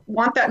 They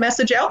want that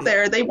message out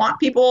there. They want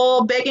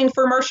people begging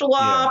for martial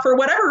law for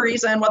whatever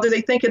reason, whether they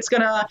think it's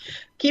going to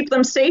keep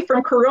them safe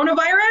from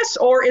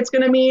coronavirus or it's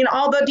going to mean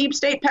all the deep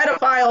state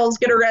pedophiles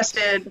get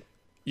arrested.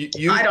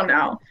 I don't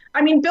know.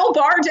 I mean, Bill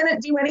Barr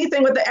didn't do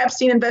anything with the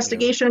Epstein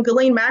investigation.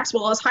 Ghislaine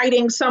Maxwell is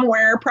hiding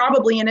somewhere,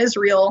 probably in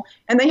Israel,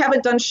 and they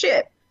haven't done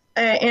shit.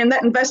 And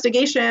that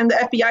investigation, the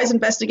FBI's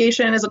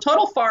investigation, is a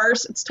total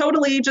farce. It's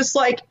totally just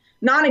like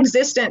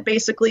non-existent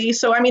basically.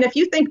 So I mean, if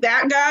you think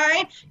that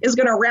guy is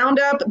going to round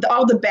up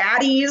all the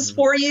baddies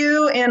for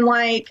you and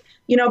like,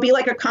 you know, be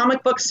like a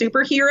comic book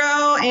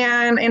superhero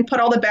and put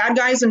all the bad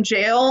guys in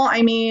jail,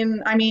 I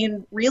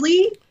mean,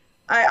 really?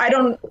 I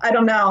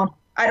don't know.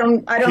 I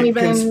don't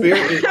even.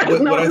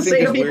 What I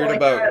think is weird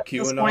about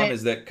QAnon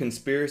is that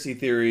conspiracy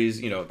theories,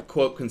 you know,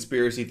 quote,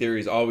 conspiracy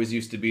theories always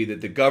used to be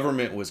that the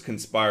government was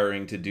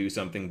conspiring to do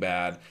something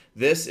bad.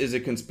 This is a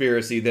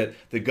conspiracy that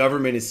the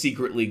government is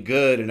secretly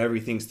good and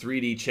everything's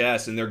 3D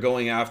chess, and they're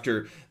going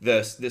after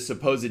this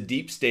supposed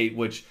deep state,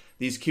 which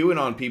these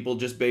QAnon people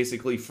just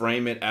basically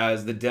frame it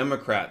as the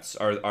Democrats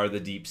are the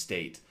deep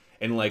state.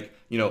 And like,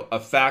 you know, a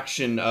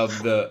faction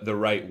of the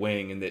right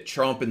wing, and that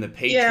Trump and the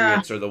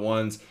Patriots are the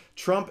ones.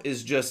 Trump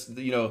is just,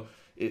 you know,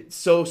 it's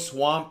so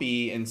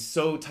swampy and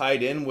so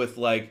tied in with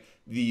like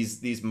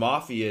these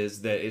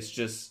mafias that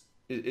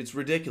it's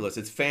ridiculous.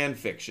 It's fan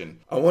fiction.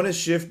 I want to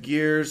shift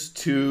gears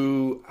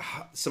to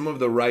some of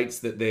the rights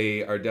that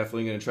they are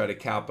definitely going to try to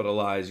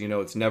capitalize. You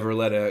know, it's never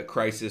let a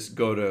crisis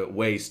go to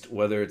waste,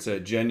 whether it's a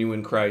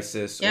genuine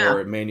crisis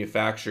or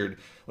manufactured.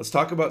 Let's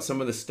talk about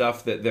some of the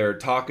stuff that they're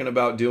talking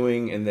about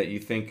doing and that you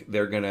think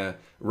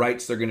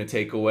rights they're going to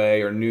take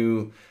away, or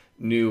new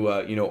you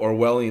know,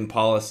 Orwellian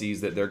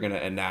policies that they're going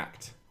to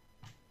enact.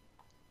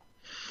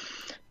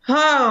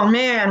 Oh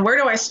man, where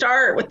do I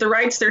start with the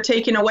rights they're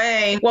taking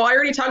away? Well, I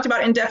already talked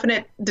about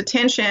indefinite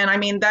detention. I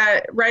mean,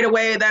 that right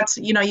away, that's,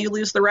 you know, you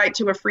lose the right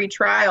to a free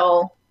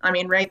trial. I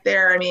mean, right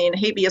there, I mean,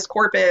 habeas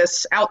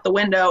corpus out the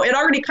window. It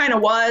already kind of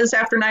was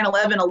after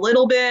 9/11 a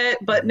little bit,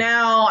 but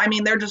now, I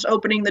mean, they're just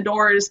opening the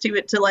doors to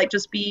it to like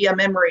just be a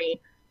memory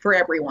for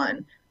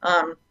everyone.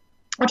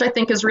 Which I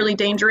think is really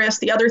dangerous.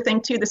 The other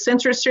thing too, the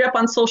censorship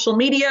on social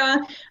media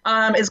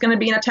is going to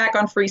be an attack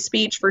on free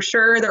speech for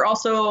sure. They're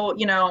also,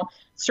 you know,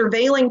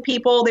 surveilling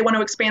people. They want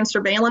to expand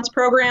surveillance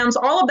programs.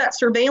 All of that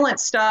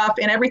surveillance stuff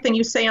and everything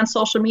you say on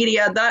social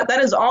media, that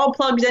is all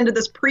plugged into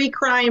this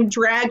pre-crime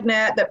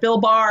dragnet that Bill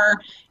Barr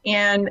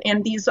and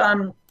these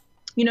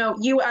you know,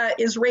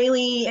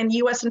 Israeli and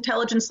U.S.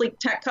 intelligence leak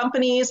tech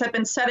companies have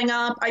been setting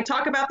up. I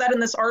talk about that in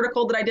this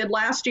article that I did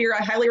last year.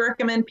 I highly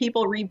recommend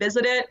people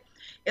revisit it.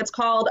 It's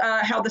called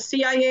How the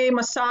CIA,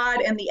 Mossad,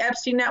 and the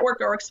Epstein Network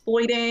Are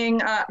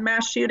Exploiting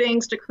Mass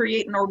Shootings to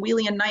Create an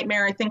Orwellian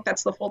Nightmare. I think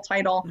that's the full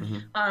title.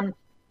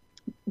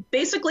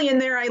 Basically, in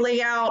there, I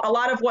lay out a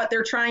lot of what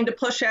they're trying to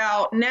push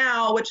out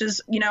now, which is,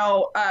 you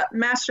know,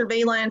 mass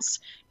surveillance,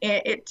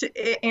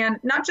 and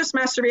not just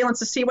mass surveillance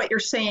to see what you're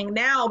saying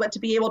now, but to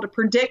be able to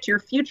predict your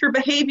future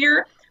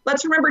behavior.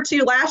 Let's remember,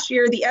 too, last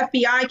year, the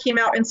FBI came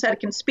out and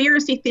said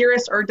conspiracy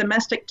theorists are a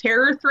domestic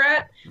terror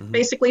threat,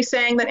 basically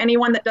saying that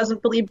anyone that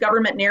doesn't believe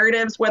government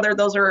narratives, whether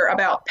those are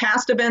about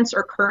past events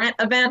or current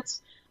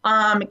events,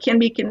 can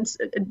be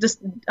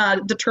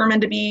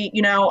determined to be,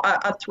 you know,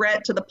 a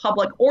threat to the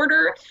public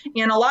order.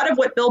 And a lot of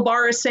what Bill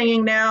Barr is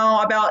saying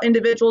now about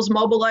individuals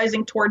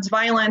mobilizing towards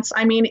violence,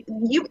 I mean,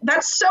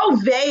 that's so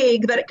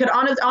vague that it could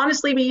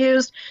honestly be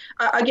used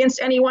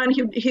against anyone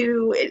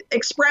who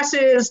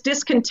expresses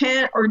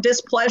discontent or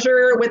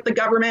displeasure with the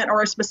government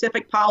or a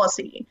specific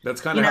policy.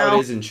 That's kind of how it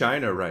is in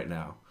China right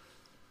now.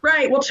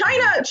 Right. Well,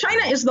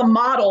 China is the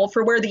model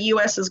for where the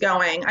U.S. is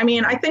going. I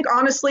mean, I think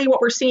honestly,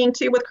 what we're seeing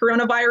too with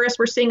coronavirus,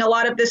 we're seeing a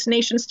lot of this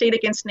nation state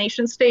against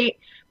nation state.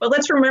 But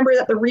let's remember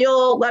that the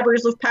real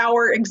levers of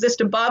power exist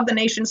above the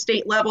nation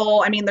state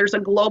level. I mean, there's a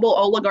global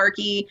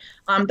oligarchy.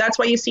 That's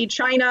why you see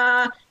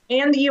China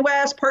and the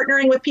U.S.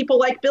 partnering with people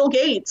like Bill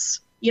Gates,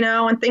 you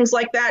know, and things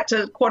like that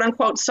to quote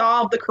unquote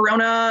solve the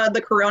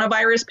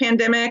coronavirus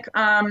pandemic.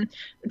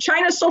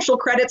 China's social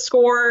credit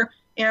score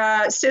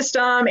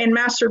system and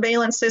mass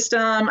surveillance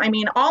system. I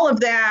mean, all of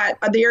that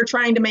they are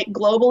trying to make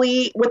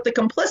globally with the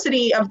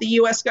complicity of the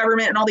U.S.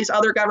 government and all these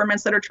other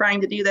governments that are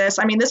trying to do this.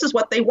 I mean, this is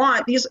what they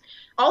want.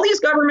 All these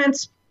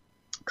governments,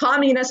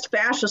 communist,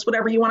 fascist,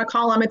 whatever you want to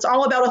call them, it's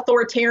all about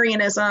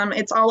authoritarianism.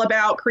 It's all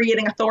about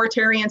creating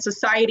authoritarian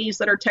societies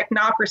that are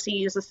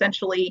technocracies,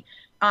 essentially,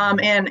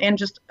 and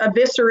just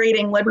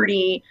eviscerating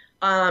liberty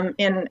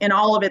in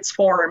all of its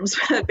forms,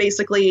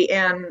 basically,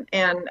 and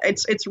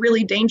it's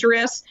really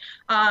dangerous.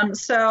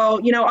 So,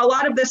 you know, a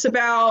lot of this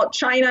about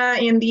China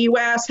and the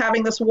U.S.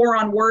 having this war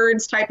on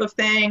words type of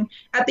thing.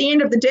 At the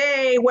end of the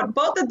day, what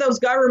both of those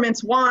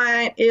governments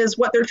want is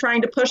what they're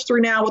trying to push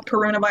through now with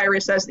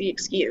coronavirus as the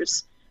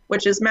excuse,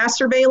 which is mass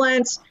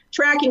surveillance,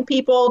 tracking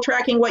people,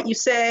 tracking what you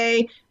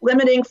say,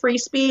 limiting free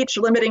speech,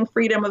 limiting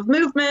freedom of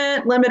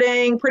movement,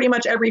 limiting pretty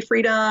much every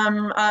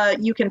freedom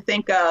you can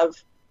think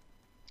of,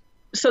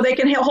 so they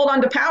can hold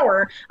on to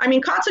power. I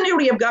mean,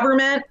 continuity of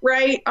government,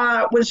 right,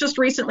 was just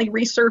recently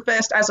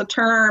resurfaced as a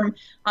term.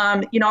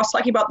 You know, I was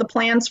talking about the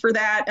plans for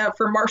that,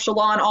 for martial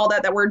law and all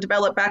that were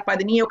developed back by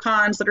the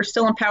neocons that are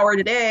still in power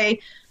today,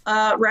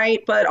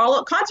 right? But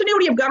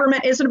continuity of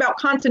government isn't about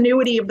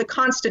continuity of the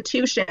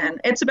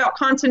Constitution. It's about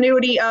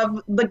continuity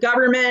of the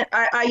government,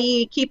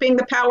 i.e. keeping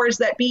the powers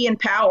that be in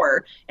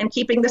power and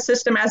keeping the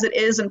system as it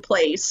is in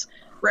place.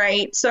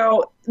 Right.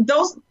 So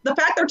the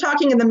fact they're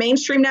talking in the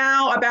mainstream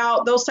now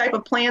about those type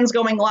of plans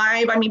going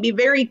live, I mean, be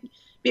very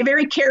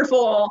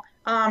careful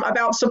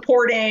about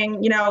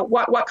supporting,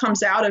 what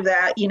comes out of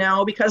that,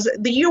 because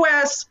the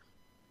U.S.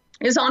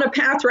 is on a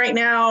path right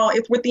now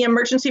with the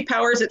emergency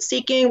powers it's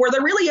seeking, where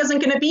there really isn't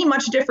going to be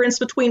much difference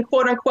between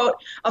quote unquote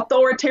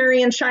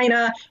authoritarian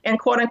China and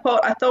quote unquote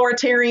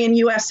authoritarian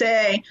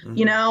USA.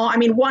 I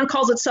mean, one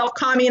calls itself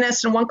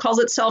communist and one calls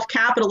itself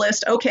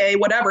capitalist. Okay,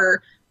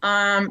 whatever.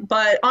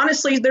 But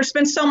honestly, there's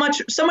been so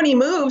many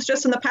moves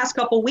just in the past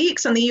couple of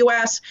weeks in the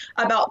U.S.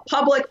 about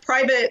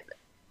public-private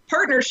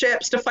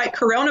partnerships to fight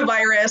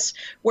coronavirus,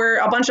 where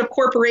a bunch of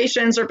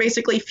corporations are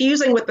basically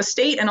fusing with the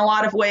state in a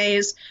lot of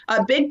ways.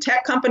 Big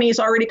tech companies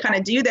already kind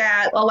of do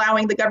that,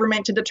 allowing the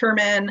government to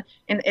determine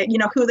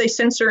who they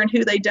censor and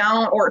who they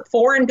don't, or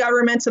foreign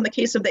governments in the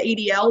case of the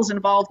ADL's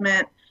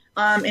involvement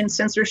in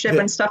censorship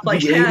and stuff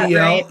like that. ADL,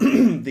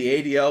 right?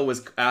 The ADL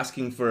was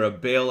asking for a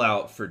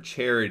bailout for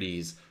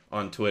charities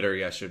on Twitter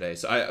yesterday.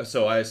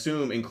 So I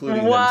assume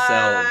including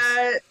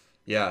themselves.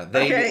 Yeah,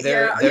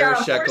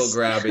 they're shekel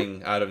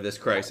grabbing out of this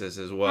crisis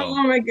as well.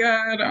 Oh my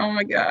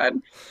God.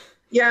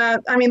 Yeah,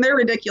 I mean, they're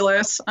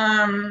ridiculous.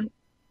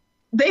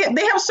 They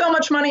have so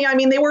much money. I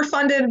mean, they were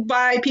funded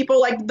by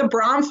people like the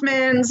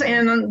Bronfmans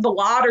and the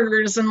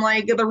Lauders and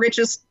like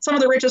some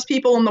of the richest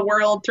people in the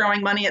world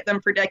throwing money at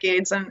them for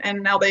decades,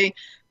 and now they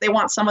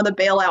want some of the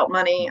bailout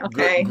money.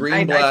 Okay,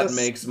 Greenblatt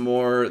makes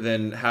more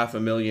than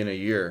 $500,000 a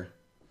year.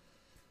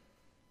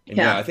 And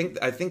yeah, I think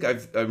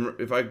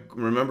if I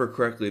remember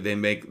correctly,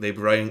 they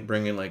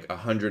bring in like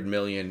 100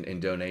 million in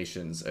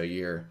donations a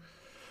year,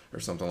 or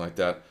something like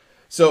that.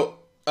 So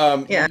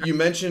you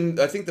mentioned,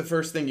 I think the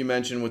first thing you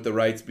mentioned with the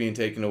rights being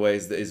taken away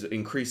is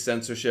increased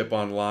censorship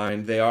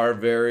online. They are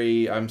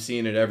I'm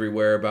seeing it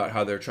everywhere about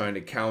how they're trying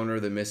to counter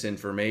the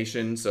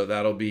misinformation. So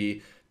that'll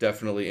be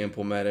definitely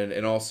implemented.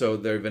 And also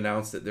they've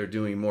announced that they're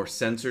doing more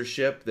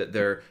censorship, that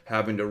they're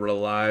having to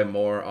rely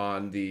more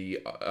on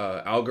the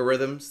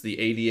algorithms, the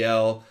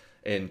ADL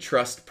and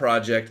Trust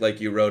Project,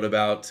 like you wrote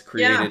about,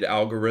 created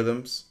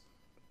algorithms.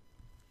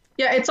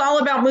 Yeah, it's all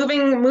about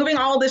moving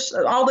all this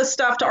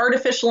stuff to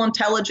artificial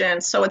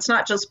intelligence, so it's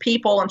not just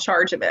people in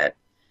charge of it.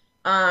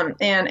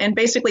 And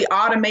basically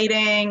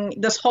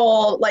automating this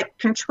whole like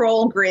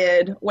control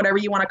grid, whatever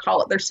you want to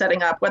call it, they're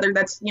setting up, whether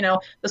that's,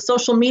 the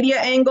social media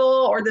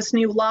angle or this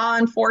new law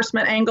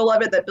enforcement angle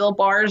of it that Bill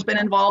Barr has been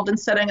involved in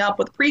setting up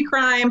with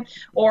pre-crime,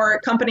 or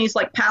companies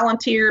like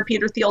Palantir,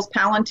 Peter Thiel's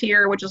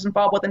Palantir, which is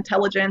involved with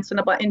intelligence and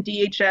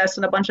DHS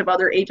and a bunch of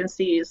other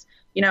agencies.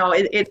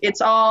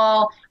 It's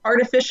all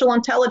artificial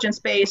intelligence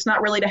based,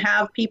 not really to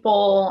have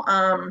people,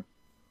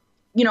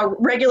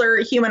 regular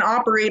human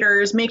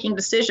operators making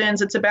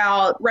decisions. It's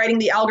about writing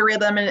the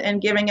algorithm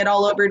and giving it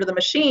all over to the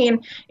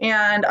machine.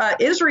 And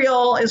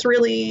Israel is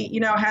really,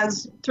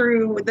 has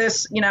through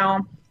this,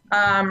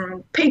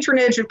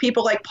 patronage of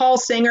people like Paul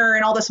Singer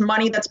and all this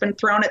money that's been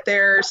thrown at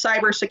their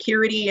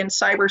cybersecurity and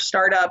cyber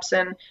startups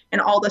and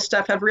all this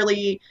stuff, have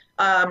really,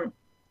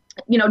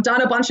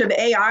 done a bunch of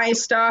AI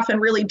stuff and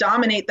really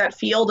dominate that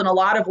field in a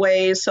lot of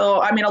ways. So,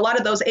 I mean, a lot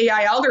of those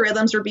AI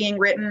algorithms are being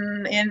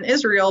written in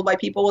Israel by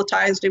people with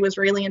ties to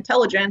Israeli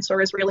intelligence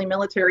or Israeli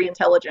military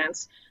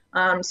intelligence.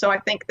 So I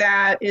think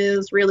that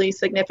is really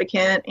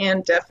significant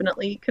and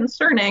definitely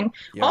concerning.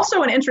 Yeah.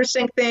 Also, an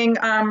interesting thing,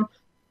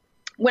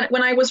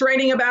 when I was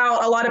writing a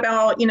lot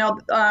about,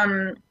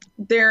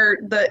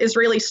 the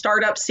Israeli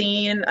startup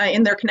scene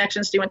in their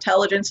connections to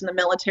intelligence and the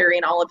military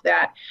and all of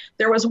that,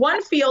 there was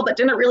one field that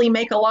didn't really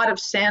make a lot of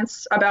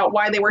sense about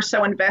why they were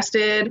so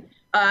invested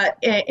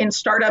in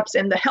startups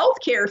in the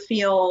healthcare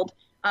field.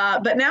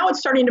 But now it's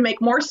starting to make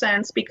more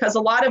sense, because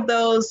a lot of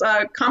those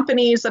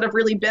companies that have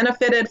really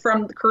benefited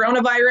from the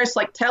coronavirus,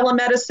 like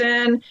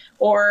telemedicine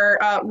or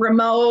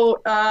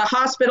remote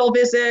hospital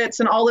visits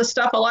and all this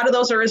stuff, a lot of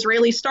those are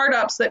Israeli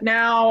startups that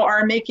now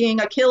are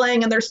making a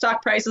killing, and their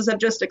stock prices have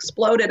just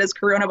exploded as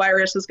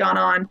coronavirus has gone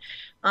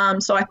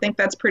on. So I think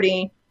that's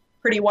pretty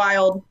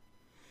wild.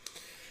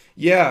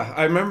 Yeah,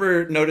 I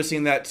remember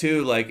noticing that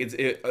too. Like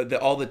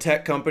all the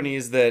tech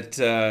companies that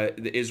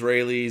the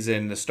Israelis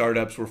and the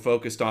startups were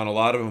focused on, a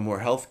lot of them were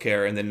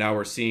healthcare, and then now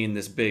we're seeing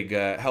this big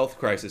health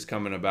crisis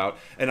coming about.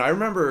 And I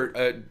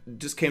remember,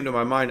 just came to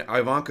my mind,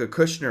 Ivanka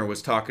Kushner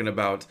was talking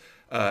about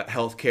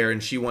healthcare,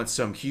 and she wants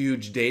some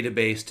huge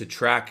database to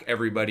track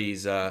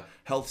everybody's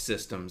health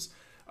systems.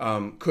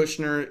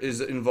 Kushner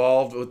is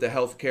involved with the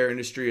healthcare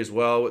industry as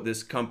well, with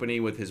this company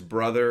with his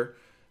brother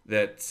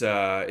that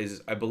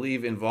is, I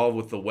believe, involved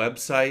with the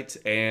website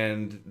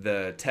and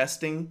the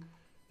testing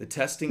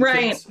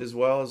right. kits, as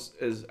well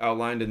as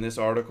outlined in this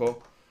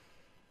article.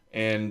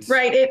 And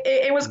right,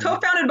 it was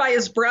co-founded by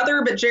his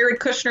brother, but Jared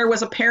Kushner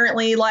was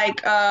apparently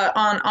like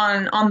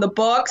on the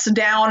books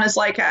down as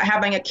like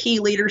having a key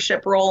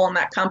leadership role in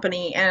that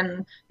company,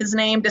 and his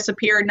name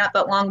disappeared not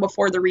that long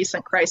before the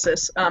recent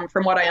crisis,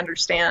 from what I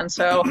understand.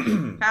 So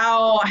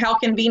how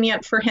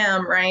convenient for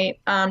him, right?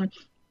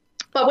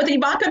 But with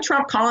Ivanka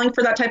Trump calling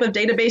for that type of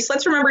database,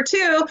 let's remember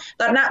too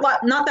that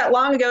not that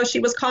long ago she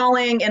was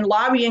calling and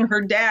lobbying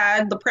her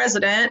dad, the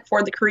president,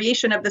 for the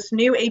creation of this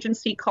new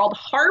agency called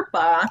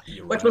HARPA,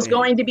 which was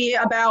going to be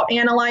about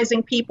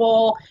analyzing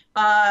people,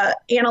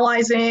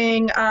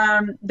 analyzing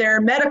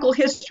their medical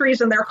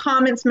histories and their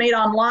comments made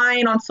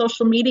online on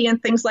social media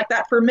and things like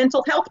that for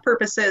mental health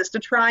purposes to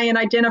try and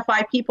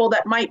identify people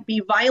that might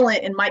be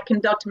violent and might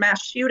conduct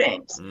mass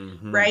shootings,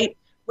 right?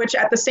 Which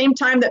at the same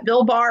time that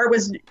Bill Barr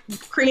was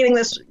creating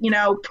this,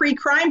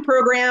 pre-crime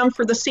program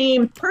for the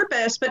same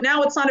purpose, but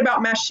now it's not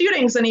about mass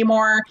shootings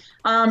anymore.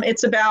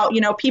 It's about,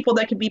 people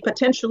that could be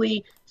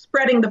potentially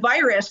spreading the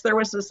virus. There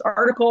was this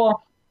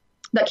article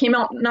that came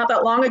out not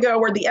that long ago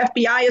where the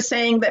FBI is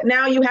saying that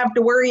now you have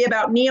to worry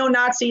about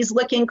neo-Nazis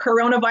licking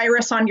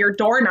coronavirus on your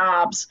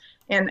doorknobs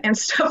and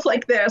stuff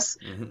like this.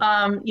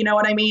 You know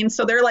what I mean?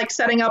 So they're like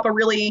setting up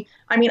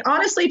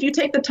honestly, if you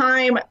take the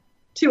time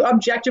to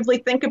objectively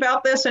think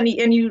about this and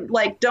you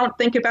like don't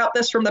think about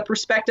this from the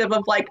perspective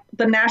of like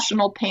the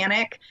national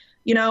panic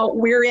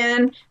we're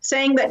in,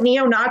 saying that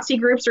neo-Nazi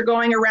groups are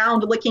going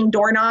around licking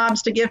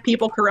doorknobs to give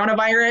people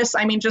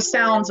coronavirus, just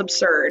sounds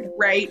absurd,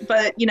 right?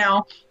 But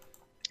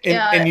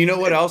and you know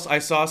what else? I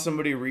saw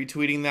somebody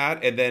retweeting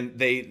that, and then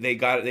they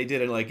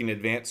did an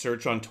advanced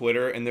search on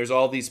Twitter, and there's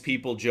all these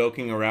people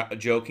joking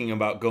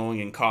about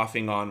going and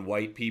coughing on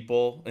white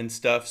people and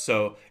stuff.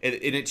 So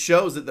it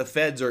shows that the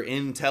feds are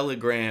in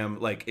Telegram,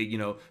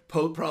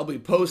 probably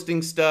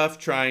posting stuff,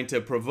 trying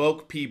to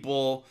provoke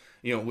people.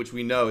 Which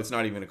we know it's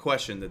not even a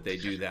question that they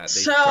do that.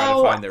 They try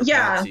to find their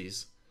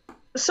patsies.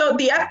 So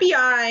the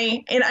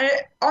FBI, in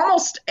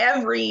almost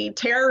every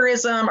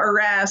terrorism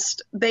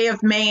arrest they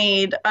have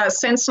made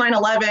since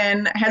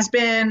 9/11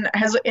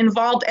 has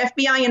involved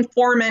FBI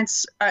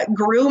informants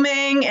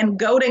grooming and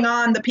goading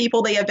on the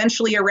people they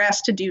eventually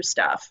arrest to do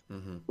stuff,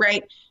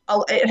 right?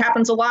 It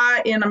happens a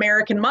lot in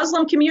American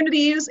Muslim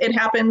communities. It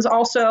happens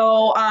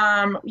also,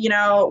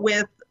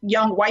 with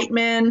young white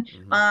men.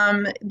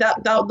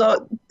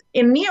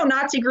 In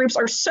neo-Nazi groups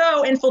are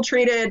so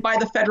infiltrated by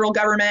the federal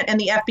government and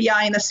the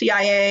FBI and the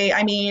CIA.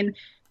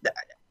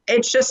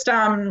 It's just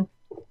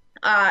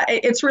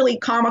it's really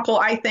comical,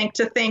 I think,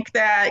 to think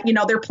that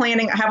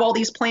they're have all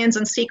these plans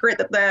in secret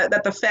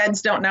that the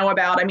feds don't know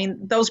about.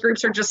 Those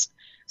groups are just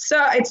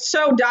it's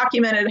so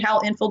documented how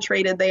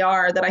infiltrated they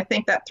are that I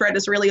think that threat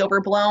is really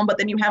overblown. But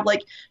then you have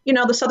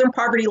the Southern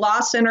Poverty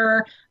Law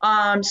Center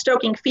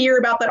stoking fear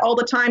about that all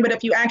the time. But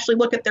if you actually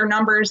look at their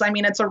numbers,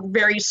 it's a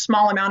very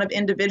small amount of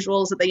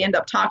individuals that they end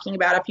up talking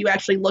about. If you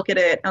actually look at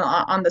it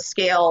on the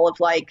scale of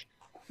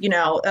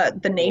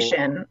the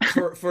nation.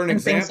 Well, for an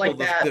example,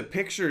 the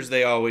pictures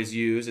they always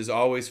use is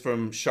always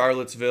from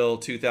Charlottesville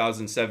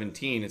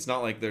 2017. It's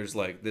not like there's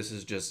this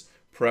is just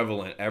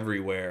prevalent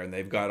everywhere and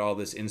they've got all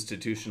this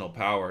institutional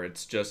power.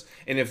 It's just,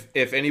 and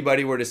if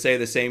anybody were to say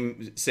the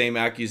same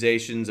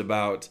accusations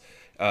about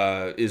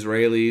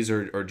Israelis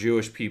or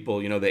Jewish people,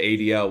 the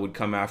ADL would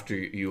come after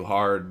you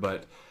hard.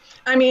 But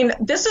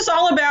this is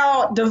all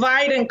about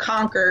divide and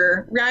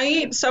conquer,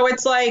 right? So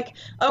it's like,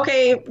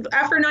 okay,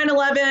 after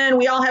 9/11,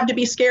 we all have to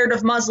be scared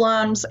of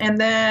Muslims and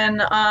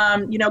then,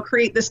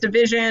 create this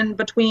division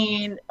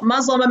between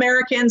Muslim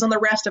Americans and the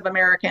rest of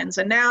Americans.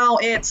 And now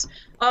it's,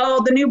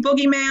 the new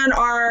boogeyman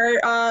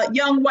are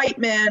young white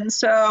men.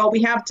 So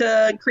we have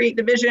to create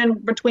division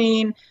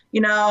between,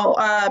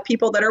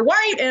 people that are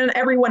white and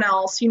everyone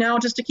else,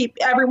 just to keep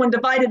everyone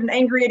divided and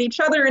angry at each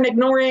other and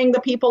ignoring the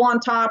people on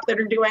top that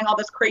are doing all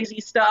this crazy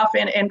stuff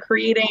and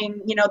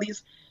creating,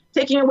 these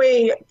taking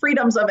away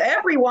freedoms of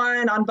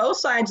everyone on both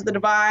sides of the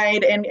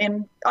divide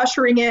and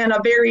ushering in a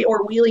very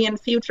Orwellian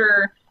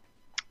future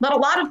that a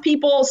lot of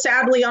people,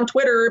 sadly, on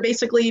Twitter are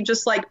basically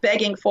just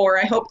begging for.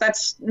 I hope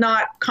that's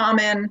not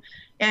common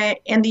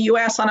in the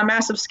U.S. on a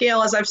massive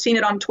scale, as I've seen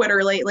it on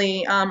Twitter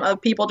lately, of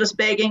people just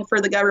begging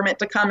for the government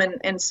to come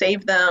and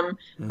save them,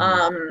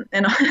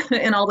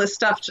 and all this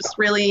stuff. Just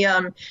really,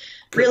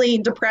 really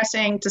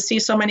depressing to see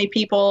so many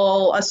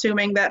people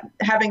assuming that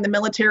having the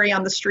military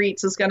on the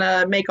streets is going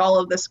to make all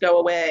of this go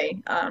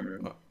away.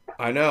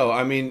 I know.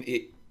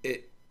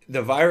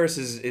 The virus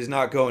is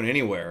not going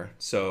anywhere.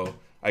 So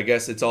I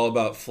guess it's all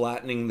about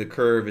flattening the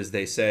curve, as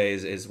they say,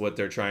 is what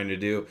they're trying to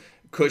do.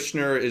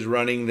 Kushner is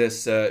running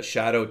this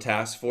shadow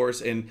task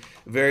force, and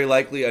very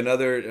likely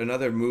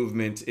another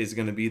movement is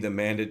going to be the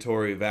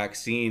mandatory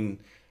vaccine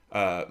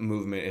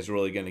movement is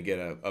really going to get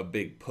a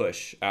big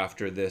push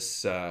after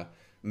this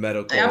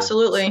medical.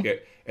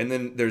 Absolutely. And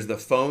then there's the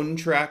phone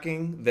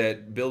tracking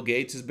that Bill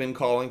Gates has been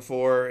calling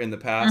for in the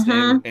past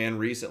and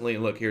recently.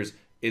 And look, here's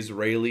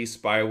Israeli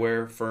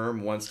spyware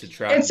firm wants to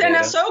track It's data.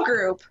 NSO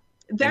Group.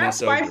 That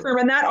spy firm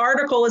in that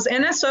article is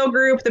NSO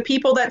Group, the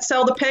people that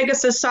sell the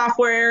Pegasus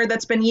software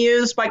that's been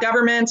used by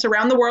governments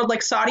around the world,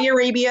 like Saudi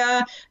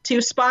Arabia,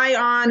 to spy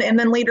on and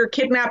then later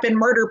kidnap and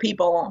murder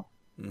people.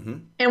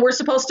 And we're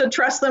supposed to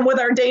trust them with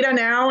our data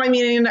now?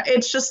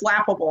 It's just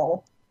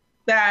laughable.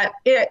 that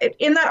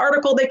in that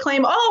article they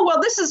claim, oh,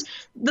 well, this is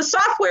the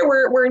software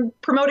we're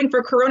promoting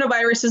for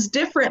coronavirus is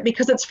different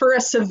because it's for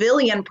a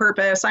civilian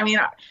purpose. I mean,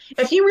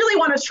 if you really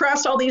want to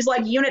trust all these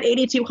like Unit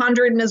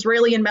 8200 and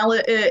Israeli and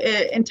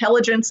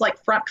intelligence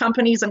like front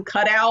companies and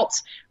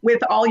cutouts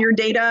with all your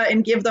data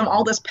and give them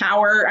all this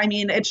power, I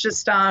mean, it's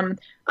just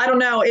I don't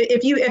know.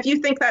 If you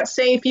think that's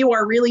safe, you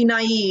are really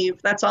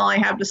naive. That's all I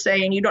have to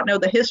say, and you don't know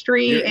the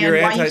history. You're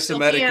and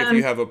anti-Semitic if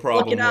you have a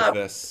problem with up.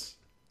 this.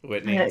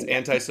 Whitney, it's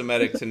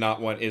anti-Semitic to not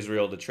want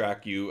Israel to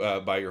track you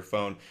by your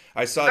phone.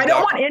 I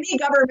don't want any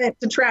government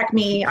to track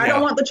me. I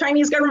don't want the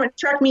Chinese government to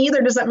track me either.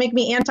 Does that make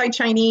me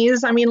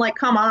anti-Chinese? I mean, like,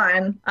 come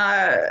on.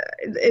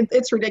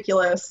 It's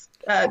ridiculous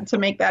to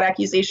make that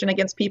accusation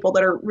against people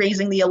that are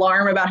raising the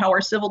alarm about how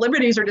our civil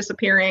liberties are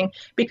disappearing,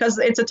 because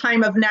it's a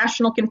time of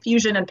national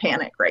confusion and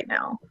panic right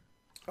now.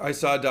 I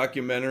saw a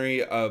documentary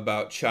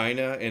about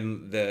China,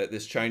 and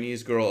this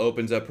Chinese girl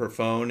opens up her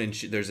phone, and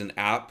there's an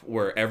app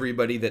where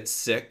everybody that's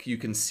sick you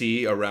can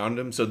see around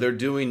them. So they're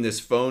doing this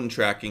phone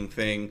tracking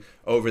thing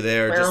over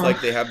there, just like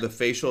they have the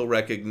facial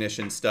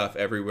recognition stuff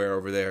everywhere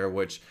over there,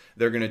 which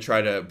they're going to try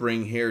to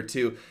bring here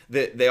too.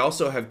 They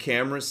also have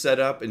cameras set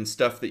up and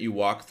stuff that you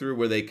walk through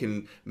where they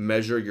can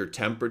measure your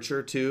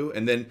temperature too.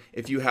 And then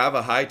if you have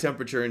a high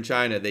temperature in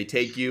China, they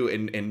take you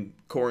and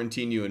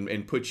quarantine you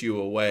and put you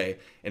away.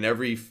 And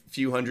every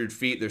few hundred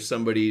feet, there's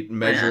somebody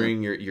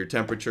measuring your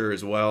temperature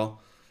as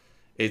well.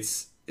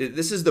 This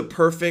is the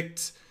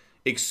perfect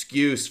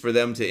excuse for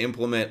them to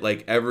implement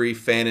like every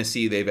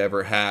fantasy they've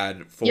ever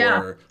had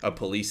for a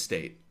police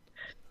state.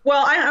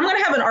 Well, I'm going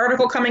to have an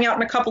article coming out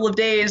in a couple of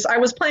days. I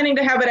was planning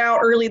to have it out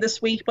early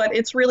this week, but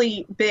it's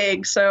really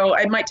big, so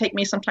it might take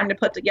me some time to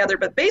put together.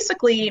 But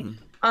basically,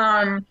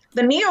 the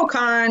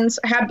neocons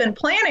have been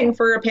planning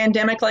for a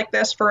pandemic like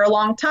this for a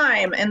long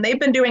time, and they've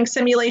been doing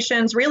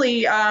simulations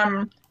really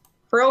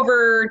for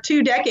over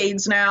 2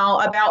 decades now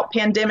about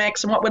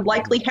pandemics and what would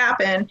likely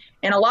happen.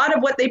 And a lot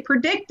of what they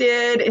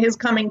predicted is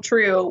coming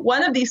true.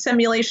 One of these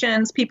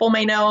simulations people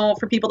may know,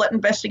 for people that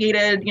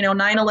investigated,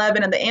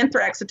 9/11 and the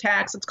anthrax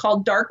attacks, it's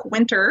called Dark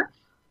Winter.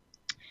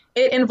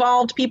 It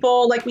involved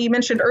people, like we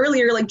mentioned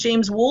earlier, like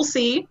James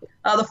Woolsey,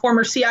 the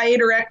former CIA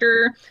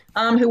director,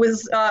 who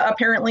was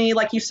apparently,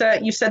 like you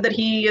said that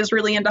he is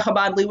really into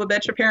Chabad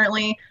Lubavitch,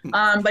 apparently.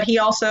 But he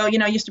also,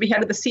 used to be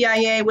head of the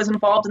CIA, was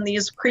involved in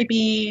these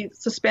creepy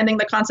suspending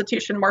the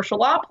Constitution martial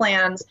law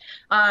plans.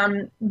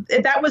 That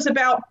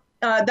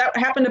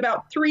happened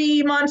about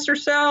 3 months or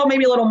so,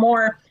 maybe a little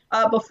more,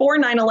 before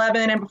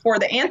 9/11 and before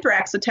the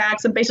anthrax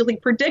attacks, and basically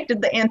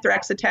predicted the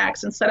anthrax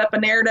attacks and set up a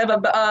narrative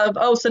of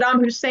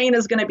Saddam Hussein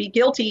is going to be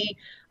guilty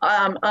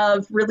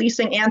of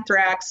releasing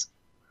anthrax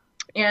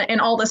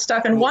and all this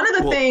stuff. And one of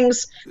the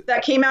things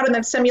that came out in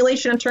that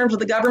simulation in terms of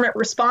the government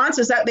response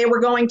is that they were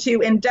going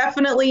to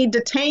indefinitely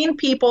detain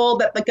people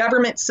that the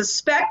government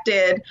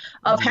suspected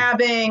of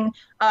having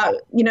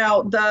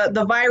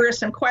the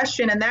virus in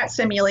question in that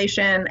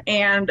simulation,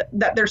 and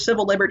that their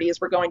civil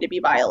liberties were going to be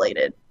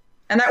violated.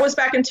 And that was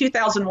back in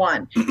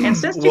 2001. And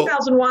since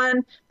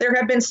 2001, there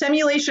have been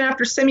simulation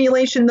after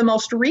simulation. The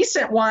most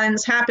recent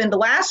ones happened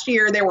last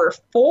year. There were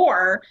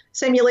 4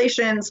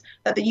 simulations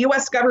that the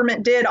U.S.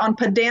 government did on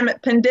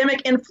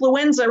pandemic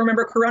influenza.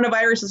 Remember,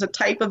 coronavirus is a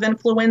type of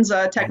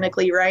influenza,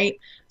 technically, right?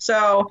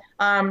 So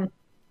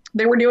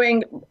they were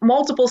doing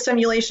multiple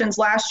simulations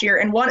last year,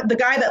 and the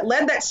guy that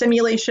led that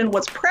simulation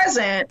was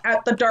present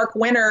at the Dark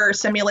Winter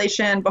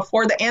simulation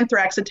before the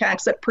anthrax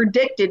attacks that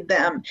predicted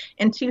them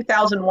in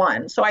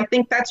 2001. So I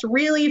think that's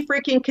really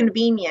freaking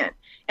convenient.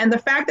 And the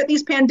fact that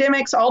these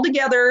pandemics all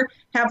together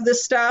have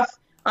this stuff,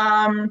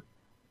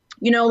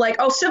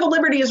 civil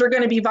liberties are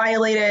going to be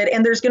violated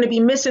and there's going to be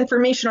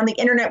misinformation on the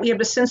internet. We have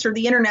to censor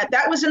the internet.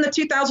 That was in the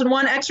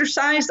 2001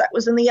 exercise. That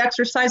was in the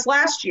exercise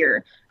last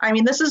year. I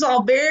mean, this is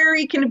all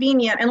very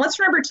convenient. And let's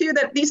remember, too,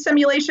 that these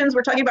simulations,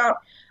 we're talking about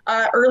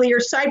earlier,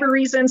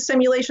 Cybereason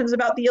simulations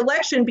about the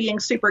election being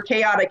super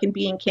chaotic and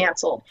being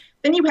canceled.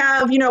 Then you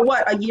have,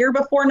 a year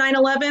before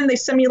 9/11, they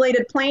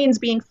simulated planes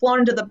being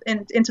flown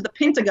into the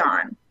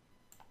Pentagon.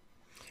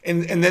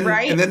 And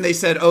then they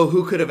said, oh,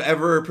 who could have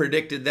ever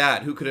predicted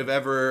that? Who could have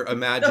ever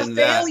imagined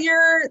that?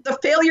 The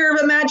failure of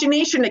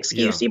imagination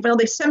excuse, even though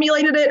they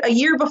simulated it a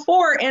year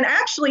before. And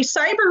actually,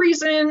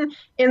 Cybereason,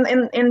 in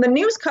the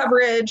news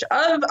coverage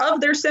of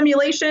their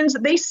simulations,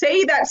 they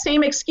say that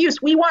same excuse.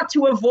 We want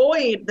to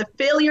avoid the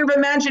failure of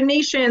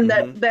imagination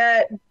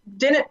that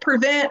didn't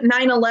prevent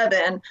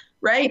 9/11.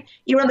 Right?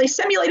 They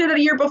simulated it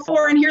a year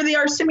before, and here they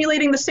are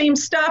simulating the same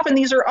stuff. And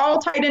these are all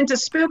tied into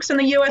spooks in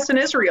the U.S. and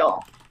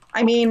Israel.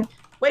 I mean,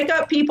 wake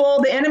up,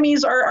 people. The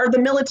enemies are the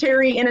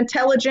military and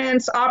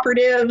intelligence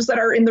operatives that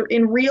are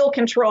in real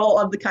control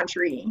of the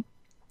country.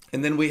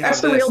 And then we have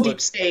That's the real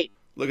deep state.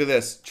 Look at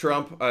this.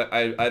 Trump,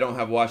 I don't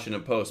have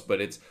Washington Post,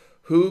 but it's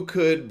who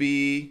could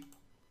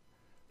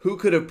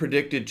have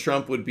predicted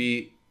Trump would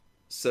be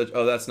such...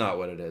 Oh, that's not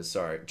what it is.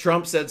 Sorry.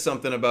 Trump said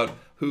something about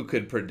who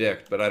could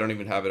predict, but I don't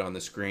even have it on the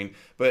screen.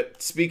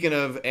 But speaking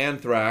of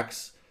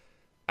anthrax,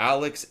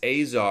 Alex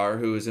Azar,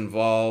 who is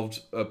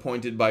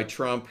appointed by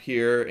Trump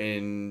here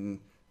in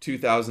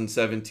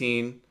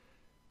 2017,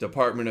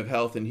 Department of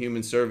Health and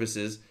Human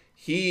Services.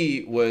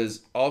 He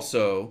was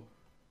also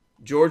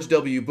George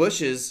W.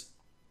 Bush's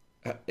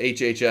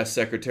HHS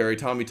Secretary.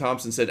 Tommy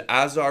Thompson said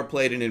Azar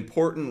played an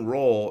important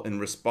role in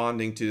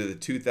responding to the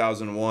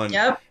 2001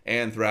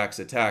 anthrax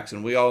attacks.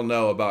 And we all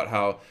know about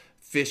how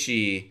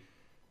fishy,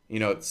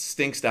 it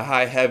stinks to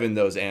high heaven,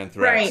 those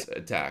anthrax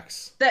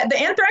attacks. The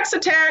anthrax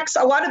attacks,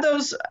 a lot of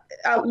those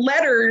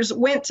letters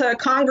went to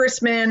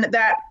congressmen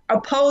that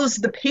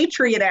opposed the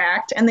Patriot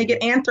Act, and they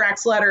get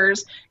anthrax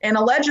letters. And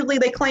allegedly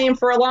they claim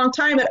for a long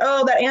time that,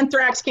 that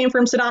anthrax came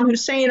from Saddam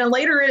Hussein. And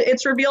later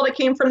it's revealed it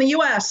came from the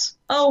U.S.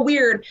 Oh,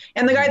 weird.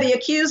 And the guy they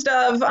accused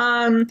of,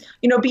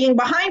 being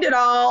behind it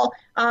all,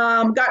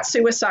 got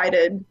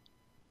suicided.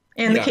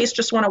 And the case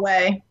just went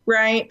away,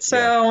 right?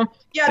 So,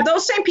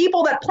 those same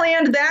people that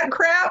planned that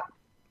crap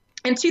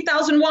in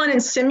 2001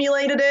 and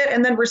simulated it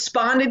and then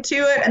responded to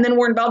it and then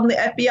were involved in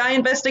the FBI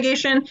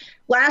investigation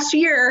last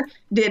year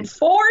did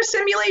 4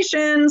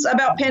 simulations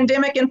about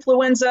pandemic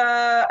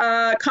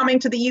influenza coming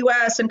to the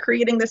U.S. and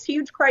creating this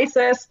huge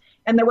crisis.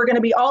 And there were going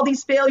to be all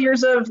these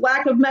failures of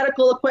lack of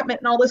medical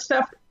equipment and all this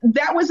stuff.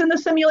 That was in the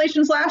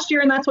simulations last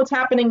year, and that's what's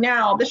happening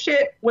now. The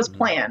shit was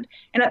planned.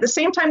 And at the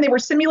same time they were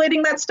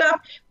simulating that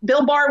stuff,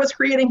 Bill Barr was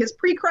creating his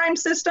pre-crime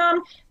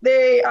system.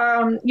 They,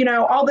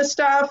 all this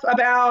stuff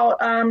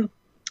about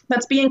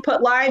that's being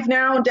put live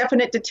now,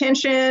 indefinite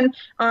detention,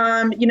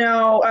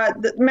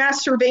 the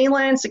mass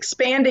surveillance,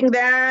 expanding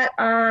that,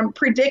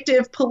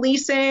 predictive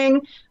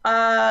policing,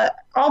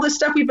 all the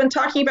stuff we've been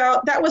talking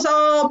about, that was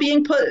all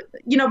being put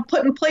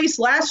in place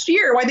last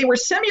year, why they were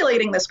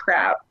simulating this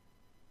crap,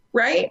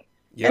 right?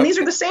 Yep. And these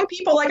are the same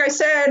people, like I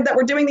said, that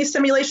were doing these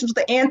simulations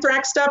with the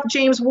anthrax stuff,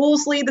 James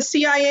Woolsey, the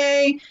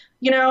CIA,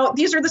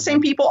 these are the same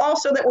people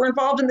also that were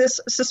involved in this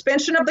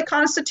suspension of the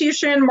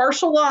Constitution,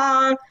 martial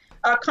law,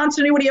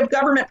 continuity of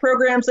government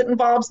programs that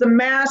involves the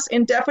mass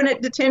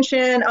indefinite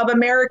detention of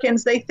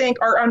Americans they think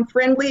are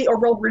unfriendly or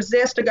will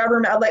resist a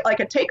government like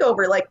a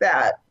takeover like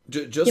that.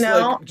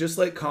 Just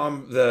like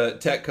the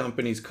tech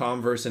companies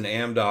Converse and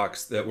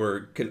Amdocs that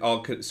were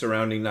all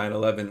surrounding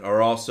 9/11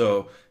 are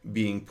also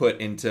being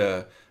put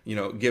into,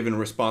 given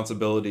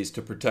responsibilities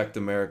to protect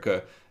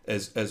America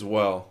as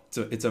well.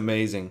 It's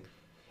amazing.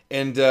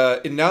 And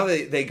now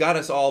they got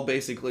us all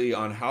basically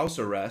on house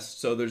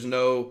arrest, so there's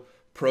no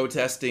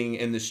protesting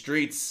in the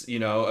streets,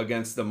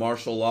 against the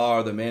martial law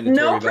or the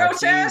mandatory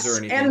vaccines or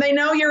anything. And they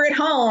know you're at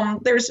home.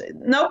 There's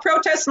no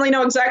protests, and they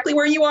know exactly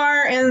where you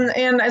are.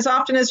 And as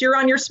often as you're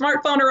on your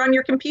smartphone or on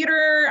your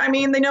computer,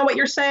 they know what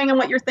you're saying and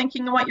what you're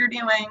thinking and what you're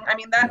doing.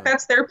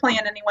 That's their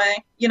plan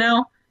anyway.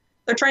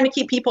 They're trying to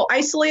keep people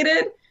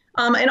isolated.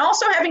 And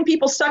also having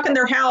people stuck in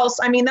their house.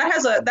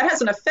 That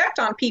has an effect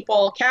on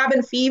people.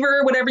 Cabin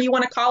fever, whatever you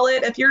want to call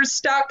it. If you're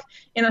stuck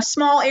in a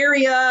small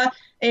area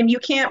and you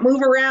can't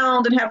move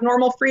around and have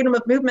normal freedom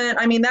of movement,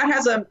 that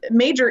has a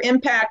major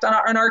impact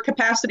on our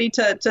capacity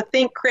to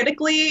think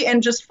critically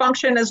and just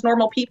function as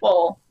normal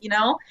people,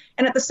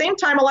 And at the same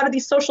time, a lot of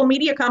these social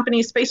media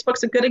companies,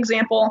 Facebook's a good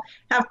example,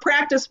 have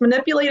practiced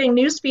manipulating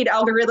newsfeed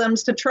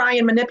algorithms to try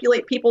and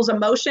manipulate people's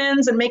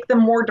emotions and make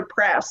them more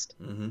depressed,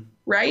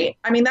 right?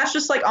 That's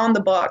just like on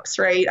the books,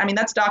 right?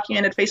 That's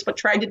documented. Facebook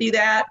tried to do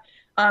that.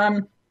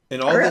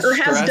 And all this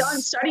stress, has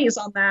done studies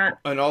on that.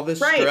 And all this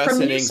stress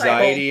and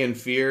anxiety and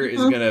fear is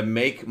going to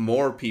make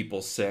more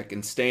people sick.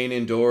 And staying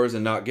indoors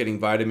and not getting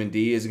vitamin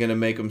D is going to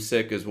make them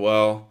sick as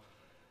well.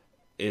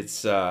 It's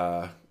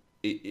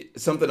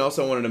something else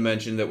I wanted to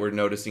mention that we're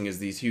noticing is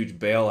these huge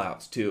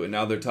bailouts too. And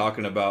now they're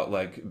talking about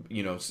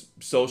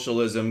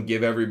socialism,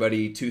 give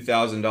everybody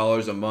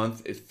 $2,000 a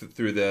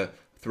month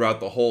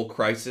throughout the whole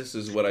crisis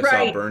is what I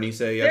saw Bernie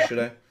say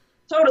yesterday.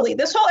 Totally.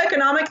 This whole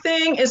economic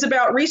thing is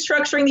about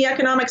restructuring the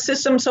economic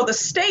system so the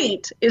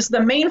state is the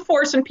main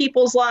force in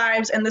people's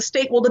lives, and the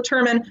state will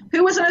determine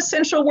who is an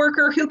essential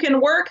worker, who can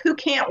work, who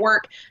can't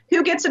work,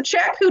 who gets a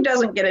check, who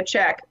doesn't get a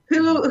check,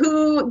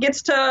 who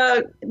gets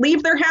to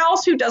leave their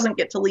house, who doesn't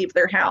get to leave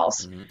their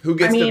house. Who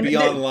gets to be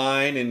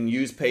online and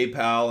use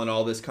PayPal and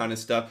all this kind of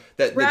stuff.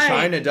 The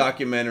China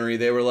documentary,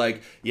 they were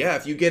like, yeah,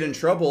 if you get in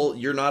trouble,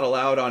 you're not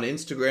allowed on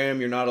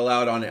Instagram, you're not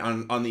allowed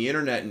on the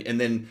internet, and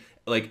then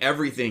like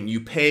everything, you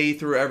pay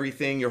through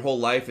everything, your whole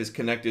life is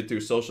connected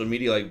through social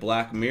media like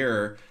Black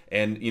Mirror,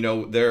 and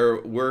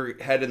we're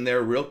heading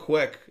there real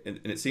quick, and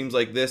it seems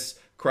like this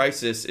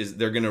crisis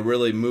they're going to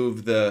really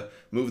move the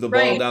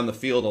ball down the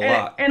field a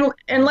lot.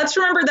 And let's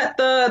remember that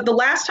the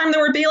last time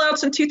there were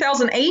bailouts in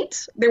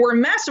 2008, there were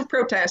massive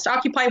protests,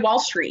 Occupy Wall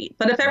Street.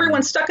 But if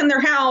everyone's stuck in their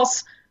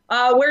house,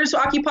 where's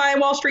Occupy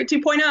Wall Street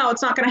 2.0?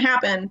 It's not going to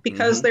happen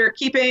because they're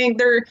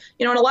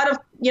in a lot of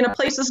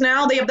places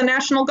now, they have the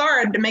National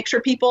Guard to make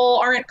sure people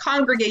aren't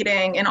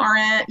congregating and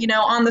aren't,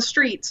 on the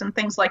streets and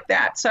things like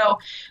that. So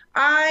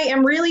I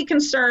am really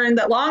concerned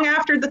that long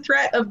after the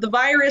threat of the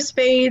virus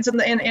fades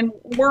and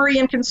worry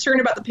and concern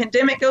about the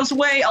pandemic goes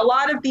away, a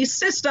lot of these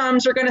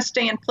systems are going to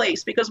stay in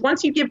place, because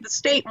once you give the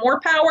state more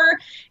power,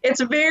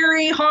 it's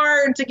very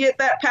hard to get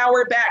that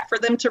power back, for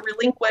them to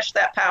relinquish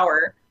that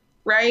power.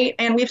 right?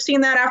 And we've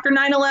seen that after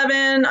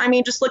 9/11. I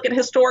mean, just look at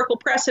historical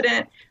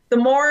precedent. The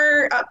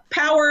more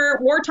power,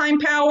 wartime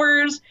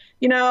powers,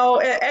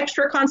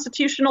 extra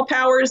constitutional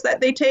powers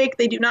that they take,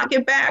 they do not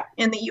give back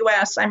in the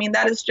U.S. I mean,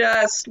 that is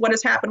just what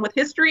has happened with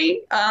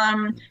history.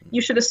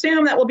 You should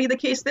assume that will be the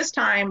case this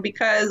time,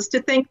 because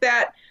to think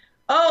that,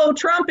 oh,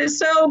 Trump is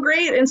so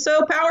great and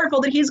so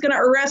powerful that he's going to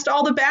arrest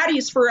all the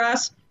baddies for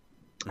us.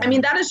 I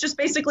mean, that is just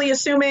basically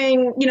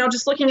assuming,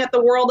 just looking at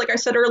the world, like I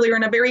said earlier,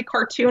 in a very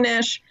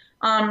cartoonish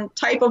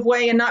type of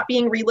way and not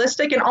being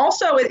realistic. And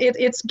also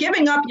it's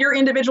giving up your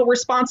individual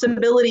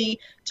responsibility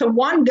to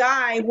one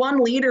guy,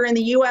 one leader in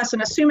the U.S.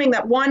 and assuming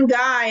that one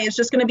guy is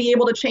just going to be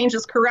able to change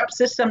this corrupt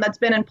system that's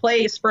been in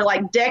place for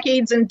like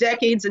decades and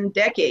decades and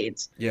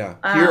decades. Yeah,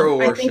 hero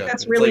worship. I think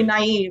that's really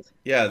naive.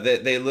 Yeah,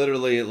 they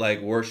literally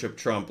like worship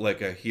Trump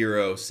like a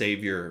hero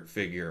savior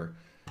figure.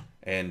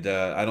 And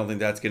I don't think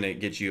that's going to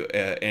get you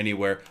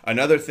anywhere.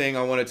 Another thing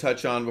I want to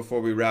touch on before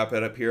we wrap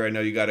it up here, I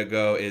know you got to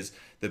go, is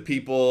the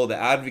people, the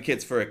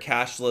advocates for a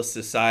cashless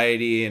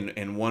society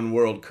and one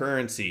world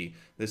currency.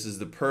 This is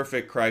the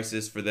perfect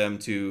crisis for them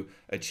to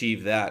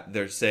achieve that.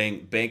 They're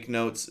saying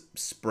banknotes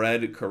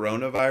spread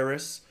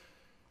coronavirus.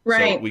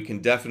 Right. So we can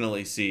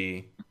definitely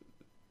see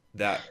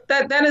that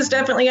is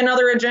definitely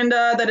another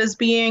agenda that is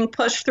being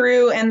pushed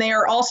through, and they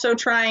are also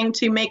trying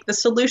to make the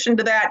solution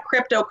to that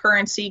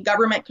cryptocurrency,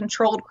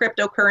 government-controlled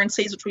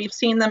cryptocurrencies, which we've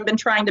seen them been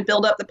trying to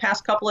build up the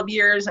past couple of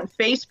years, and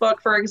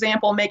Facebook, for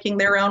example, making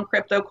their own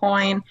crypto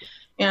coin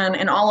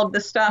and all of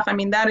this stuff. I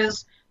mean,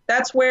 that's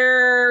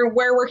where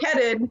we're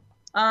headed.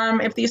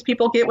 If these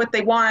people get what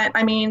they want.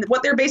 I mean,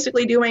 what they're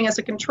basically doing is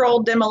a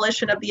controlled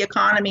demolition of the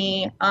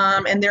economy,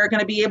 and they're going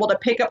to be able to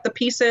pick up the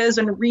pieces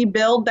and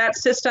rebuild that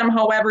system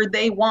however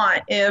they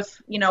want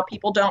if,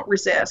 people don't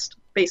resist,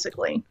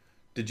 basically.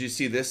 Did you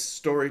see this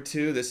story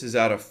too? This is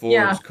out of Forbes.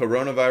 Yeah.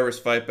 Coronavirus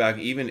fight back.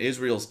 Even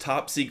Israel's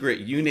top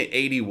secret Unit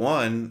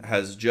 81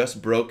 has just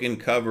broken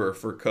cover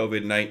for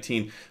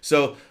COVID-19.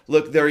 So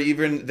look,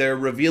 they're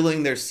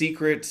revealing their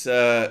secret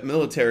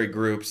military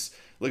groups.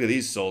 Look at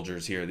these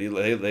soldiers here.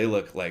 They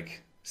look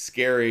like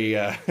scary.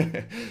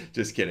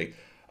 Just kidding.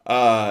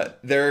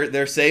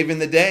 They're saving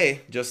the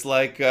day. Just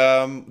like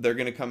they're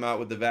going to come out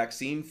with the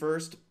vaccine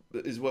first,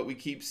 is what we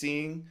keep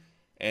seeing.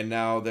 And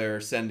now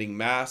they're sending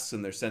masks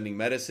and they're sending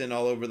medicine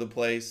all over the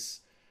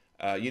place.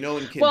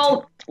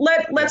 Well,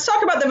 let's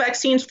talk about the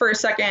vaccines for a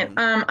second.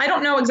 I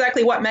don't know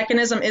exactly what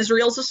mechanism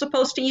Israel's is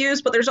supposed to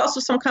use, but there's also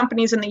some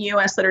companies in the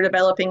U.S. that are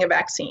developing a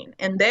vaccine,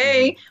 and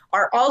they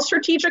are all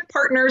strategic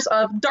partners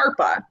of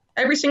DARPA.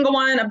 Every single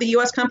one of the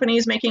U.S.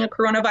 companies making a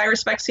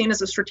coronavirus vaccine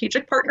is a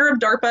strategic partner of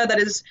DARPA, that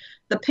is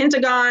the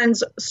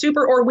Pentagon's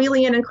super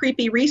Orwellian and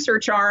creepy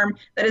research arm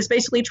that is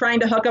basically trying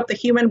to hook up the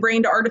human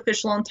brain to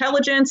artificial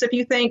intelligence. If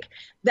you think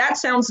that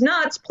sounds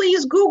nuts,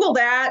 please Google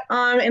that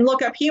and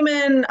look up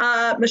human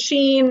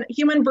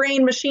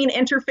brain machine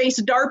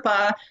interface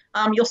DARPA.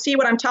 You'll see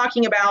what I'm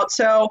talking about.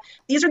 So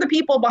these are the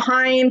people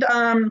behind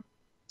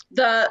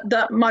the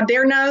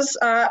Moderna's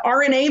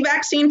RNA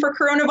vaccine for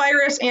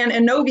coronavirus and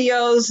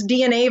Inovio's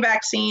DNA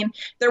vaccine.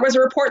 There was a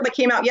report that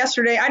came out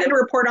yesterday. I did a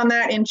report on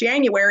that in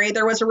January.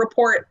 There was a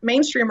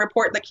mainstream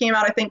report that came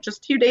out, I think,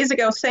 just 2 days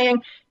ago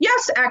saying,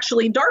 yes,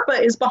 actually,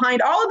 DARPA is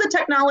behind all of the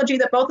technology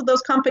that both of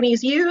those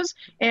companies use,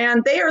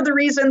 and they are the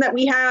reason that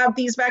we have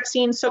these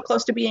vaccines so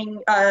close to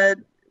being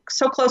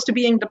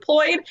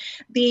deployed.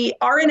 The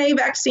RNA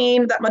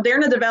vaccine that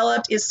Moderna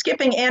developed is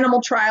skipping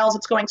animal trials.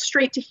 It's going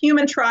straight to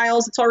human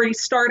trials. It's already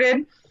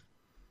started.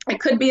 It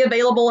could be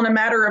available in a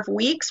matter of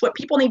weeks. What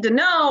people need to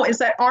know is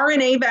that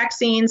RNA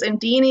vaccines and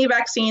DNA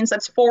vaccines,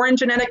 that's foreign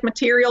genetic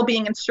material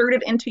being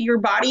inserted into your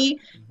body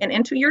and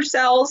into your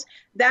cells,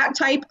 that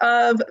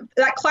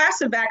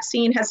class of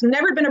vaccine has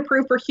never been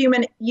approved for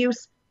human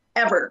use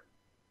ever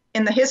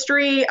in the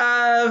history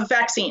of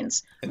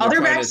vaccines.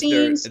 Other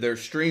vaccines, they're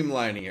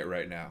streamlining it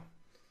right now.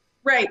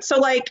 Right. So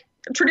like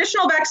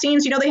traditional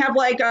vaccines, they have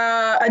like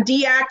a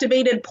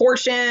deactivated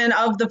portion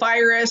of the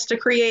virus to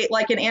create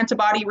like an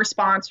antibody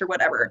response or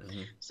whatever.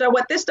 So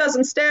what this does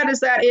instead is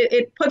that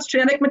it puts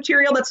genetic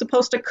material that's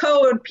supposed to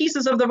code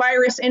pieces of the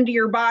virus into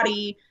your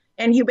body,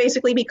 and you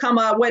basically become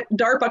what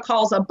DARPA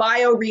calls a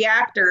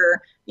bioreactor,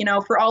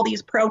 for all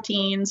these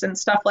proteins and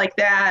stuff like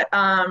that.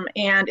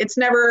 And it's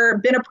never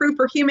been approved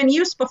for human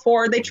use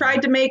before. They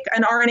tried to make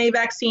an RNA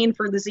vaccine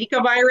for the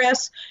Zika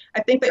virus.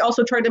 I think they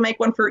also tried to make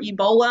one for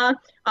Ebola.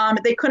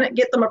 They couldn't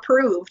get them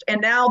approved.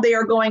 And now they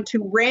are going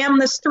to ram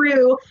this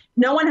through.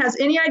 No one has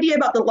any idea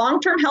about the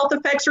long-term health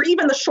effects or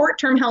even the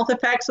short-term health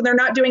effects, and they're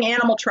not doing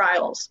animal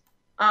trials.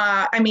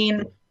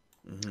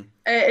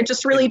 It's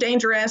just really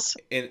dangerous.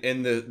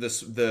 In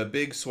the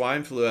big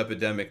swine flu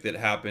epidemic that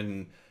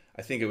happened,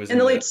 I think it was in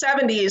the late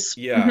 70s.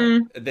 Yeah.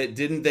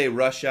 Didn't they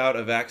rush out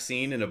a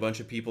vaccine and a bunch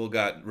of people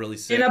got really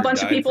sick? And a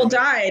bunch of people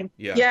died.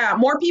 Yeah.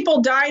 More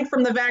people died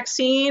from the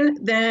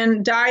vaccine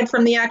than died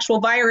from the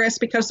actual virus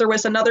because there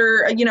was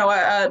another,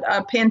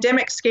 a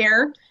pandemic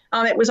scare.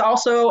 It was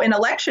also an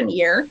election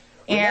year,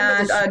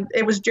 and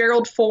it was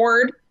Gerald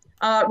Ford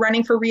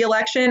running for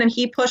re-election, and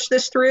he pushed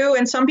this through.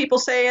 And some people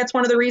say it's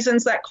one of the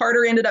reasons that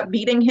Carter ended up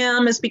beating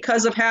him is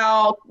because of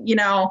how,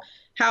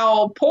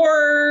 how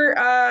poor,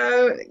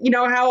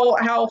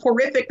 how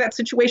horrific that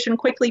situation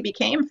quickly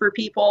became for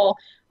people.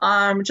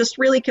 Just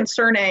really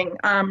concerning.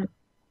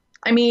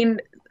 I mean,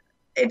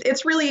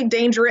 it's really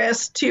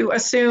dangerous to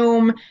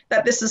assume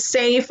that this is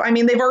safe. I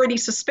mean, they've already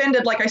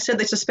suspended, like I said,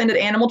 they suspended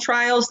animal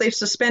trials. They've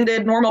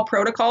suspended normal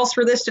protocols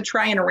for this to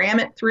try and ram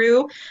it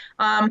through.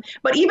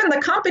 But even the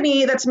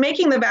company that's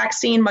making the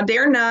vaccine,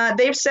 Moderna,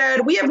 they've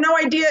said, we have no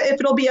idea if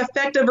it'll be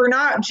effective or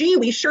not. Gee,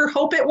 we sure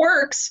hope it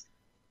works.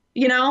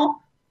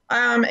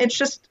 It's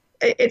just,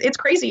 it's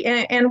crazy.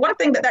 And one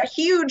thing that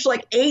huge,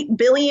 like 8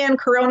 billion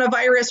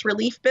coronavirus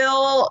relief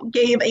bill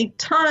gave a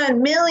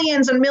ton,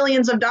 millions and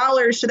millions of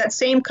dollars to that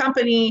same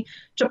company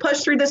to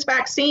push through this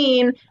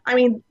vaccine. I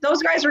mean,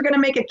 those guys are going to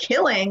make a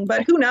killing,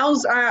 but who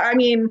knows? I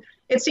mean,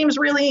 it seems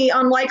really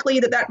unlikely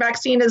that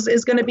vaccine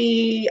is going to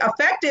be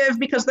effective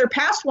because their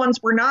past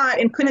ones were not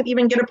and couldn't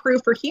even get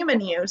approved for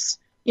human use,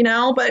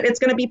 but it's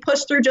going to be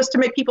pushed through just to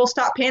make people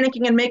stop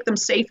panicking and make them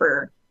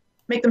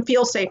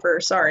feel safer.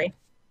 Sorry.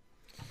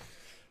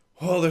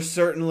 Well, there's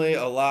certainly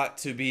a lot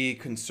to be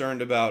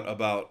concerned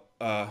about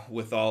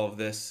with all of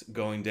this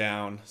going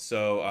down.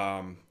 So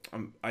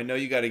I know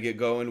you got to get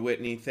going,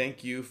 Whitney.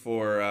 Thank you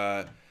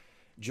for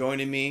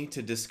joining me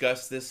to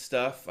discuss this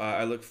stuff.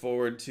 I look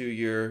forward to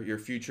your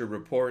future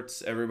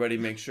reports. Everybody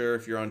make sure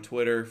if you're on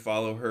Twitter,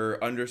 follow her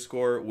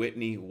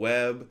 _Whitney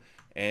Webb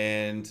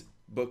and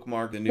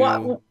bookmark the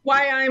new...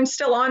 Why I'm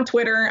still on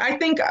Twitter. I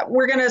think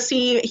we're going to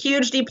see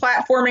huge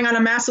deplatforming on a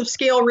massive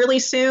scale really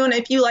soon.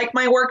 If you like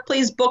my work,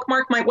 please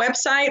bookmark my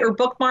website or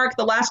bookmark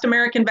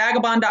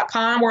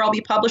thelastamericanvagabond.com, where I'll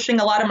be publishing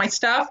a lot of my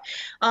stuff.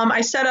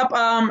 I set up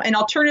an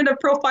alternative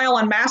profile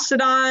on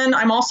Mastodon.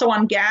 I'm also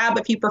on Gab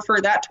if you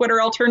prefer that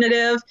Twitter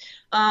alternative.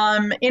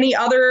 Any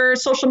other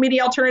social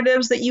media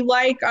alternatives that you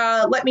like,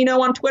 let me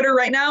know on Twitter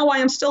right now while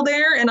I'm still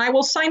there, and I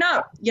will sign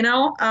up,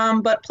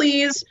 but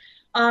please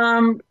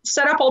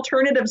set up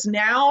alternatives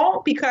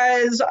now,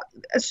 because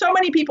so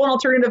many people in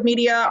alternative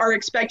media are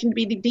expecting to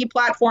be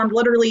deplatformed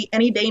literally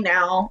any day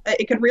now.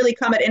 It could really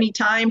come at any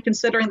time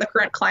considering the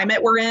current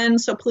climate we're in.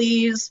 So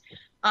please,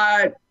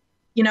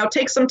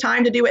 take some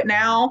time to do it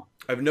now.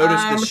 I've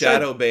noticed the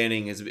shadow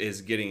banning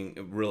is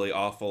getting really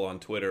awful on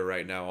Twitter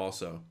right now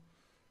also.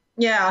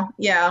 Yeah.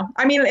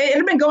 I mean, it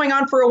had been going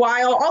on for a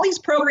while. All these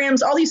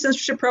programs, all these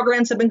censorship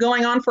programs have been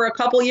going on for a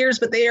couple years,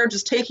 but they are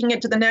just taking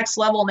it to the next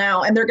level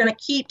now, and they're going to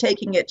keep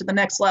taking it to the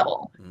next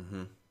level.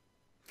 Mm-hmm.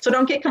 So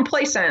don't get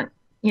complacent.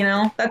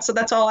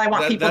 That's all I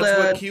want people to...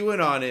 That's what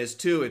QAnon is,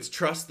 too. It's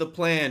trust the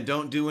plan.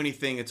 Don't do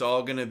anything. It's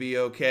all going to be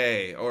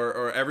okay.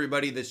 Or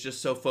everybody that's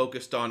just so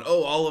focused on,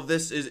 all of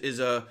this is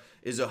a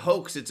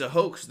hoax. It's a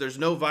hoax. There's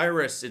no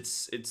virus.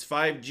 It's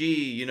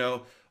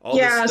 5G, all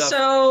this stuff.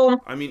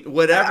 So I mean,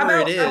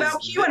 whatever it is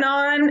about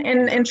QAnon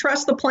and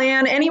trust the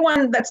plan.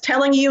 Anyone that's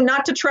telling you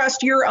not to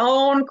trust your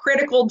own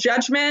critical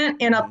judgment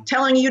and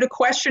telling you to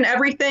question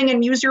everything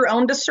and use your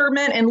own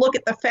discernment and look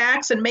at the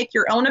facts and make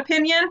your own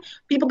opinion.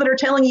 People that are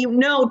telling you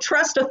no,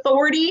 trust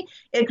authority,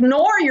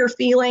 ignore your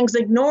feelings,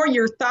 ignore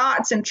your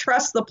thoughts, and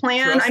trust the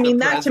plan.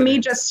 That to me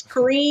just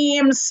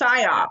screams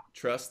psyop.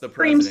 Trust the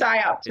president. Screams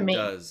psyop to me. It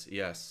does,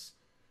 yes.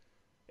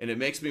 And it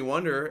makes me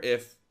wonder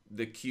if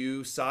the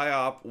Q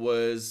psyop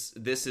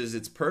this is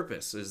its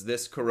purpose. Is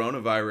this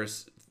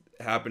coronavirus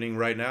happening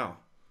right now?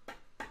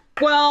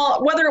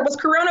 Well, whether it was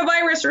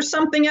coronavirus or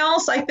something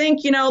else, I think,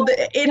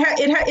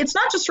 it's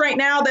not just right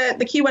now that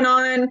the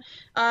QAnon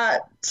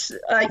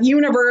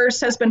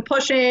universe has been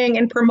pushing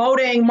and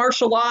promoting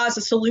martial law as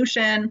a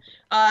solution,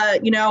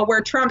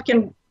 where Trump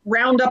can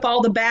round up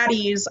all the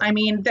baddies. I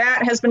mean,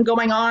 that has been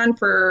going on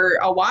for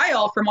a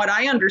while from what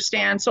I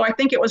understand. So I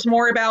think it was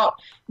more about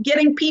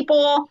getting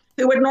people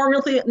who would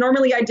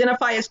normally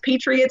identify as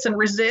patriots and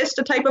resist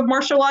a type of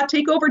martial law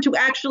takeover to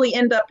actually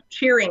end up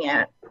cheering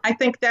it. I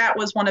think that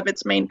was one of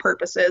its main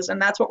purposes,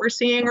 and that's what we're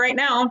seeing right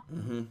now.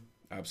 Mm-hmm.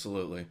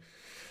 Absolutely.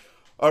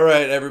 All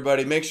right,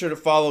 everybody, make sure to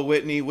follow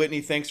Whitney. Whitney,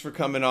 thanks for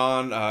coming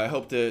on. I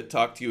hope to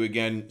talk to you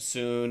again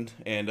soon,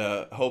 and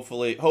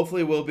hopefully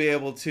we'll be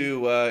able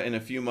to, in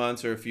a few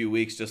months or a few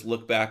weeks, just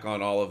look back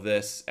on all of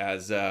this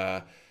as,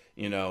 and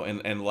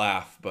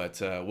laugh. But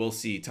we'll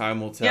see.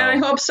 Time will tell. Yeah, I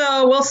hope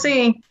so. We'll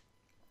see.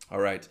 All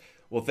right.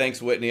 Well,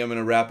 thanks, Whitney. I'm going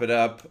to wrap it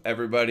up.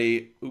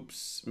 Everybody,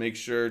 make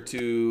sure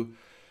to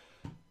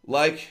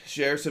like,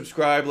 share,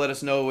 subscribe. Let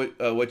us know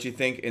what you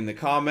think in the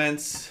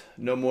comments.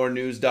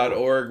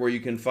 NoMoreNews.org, where you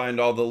can find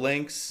all the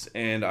links.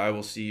 And I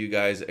will see you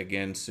guys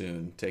again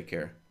soon. Take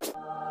care.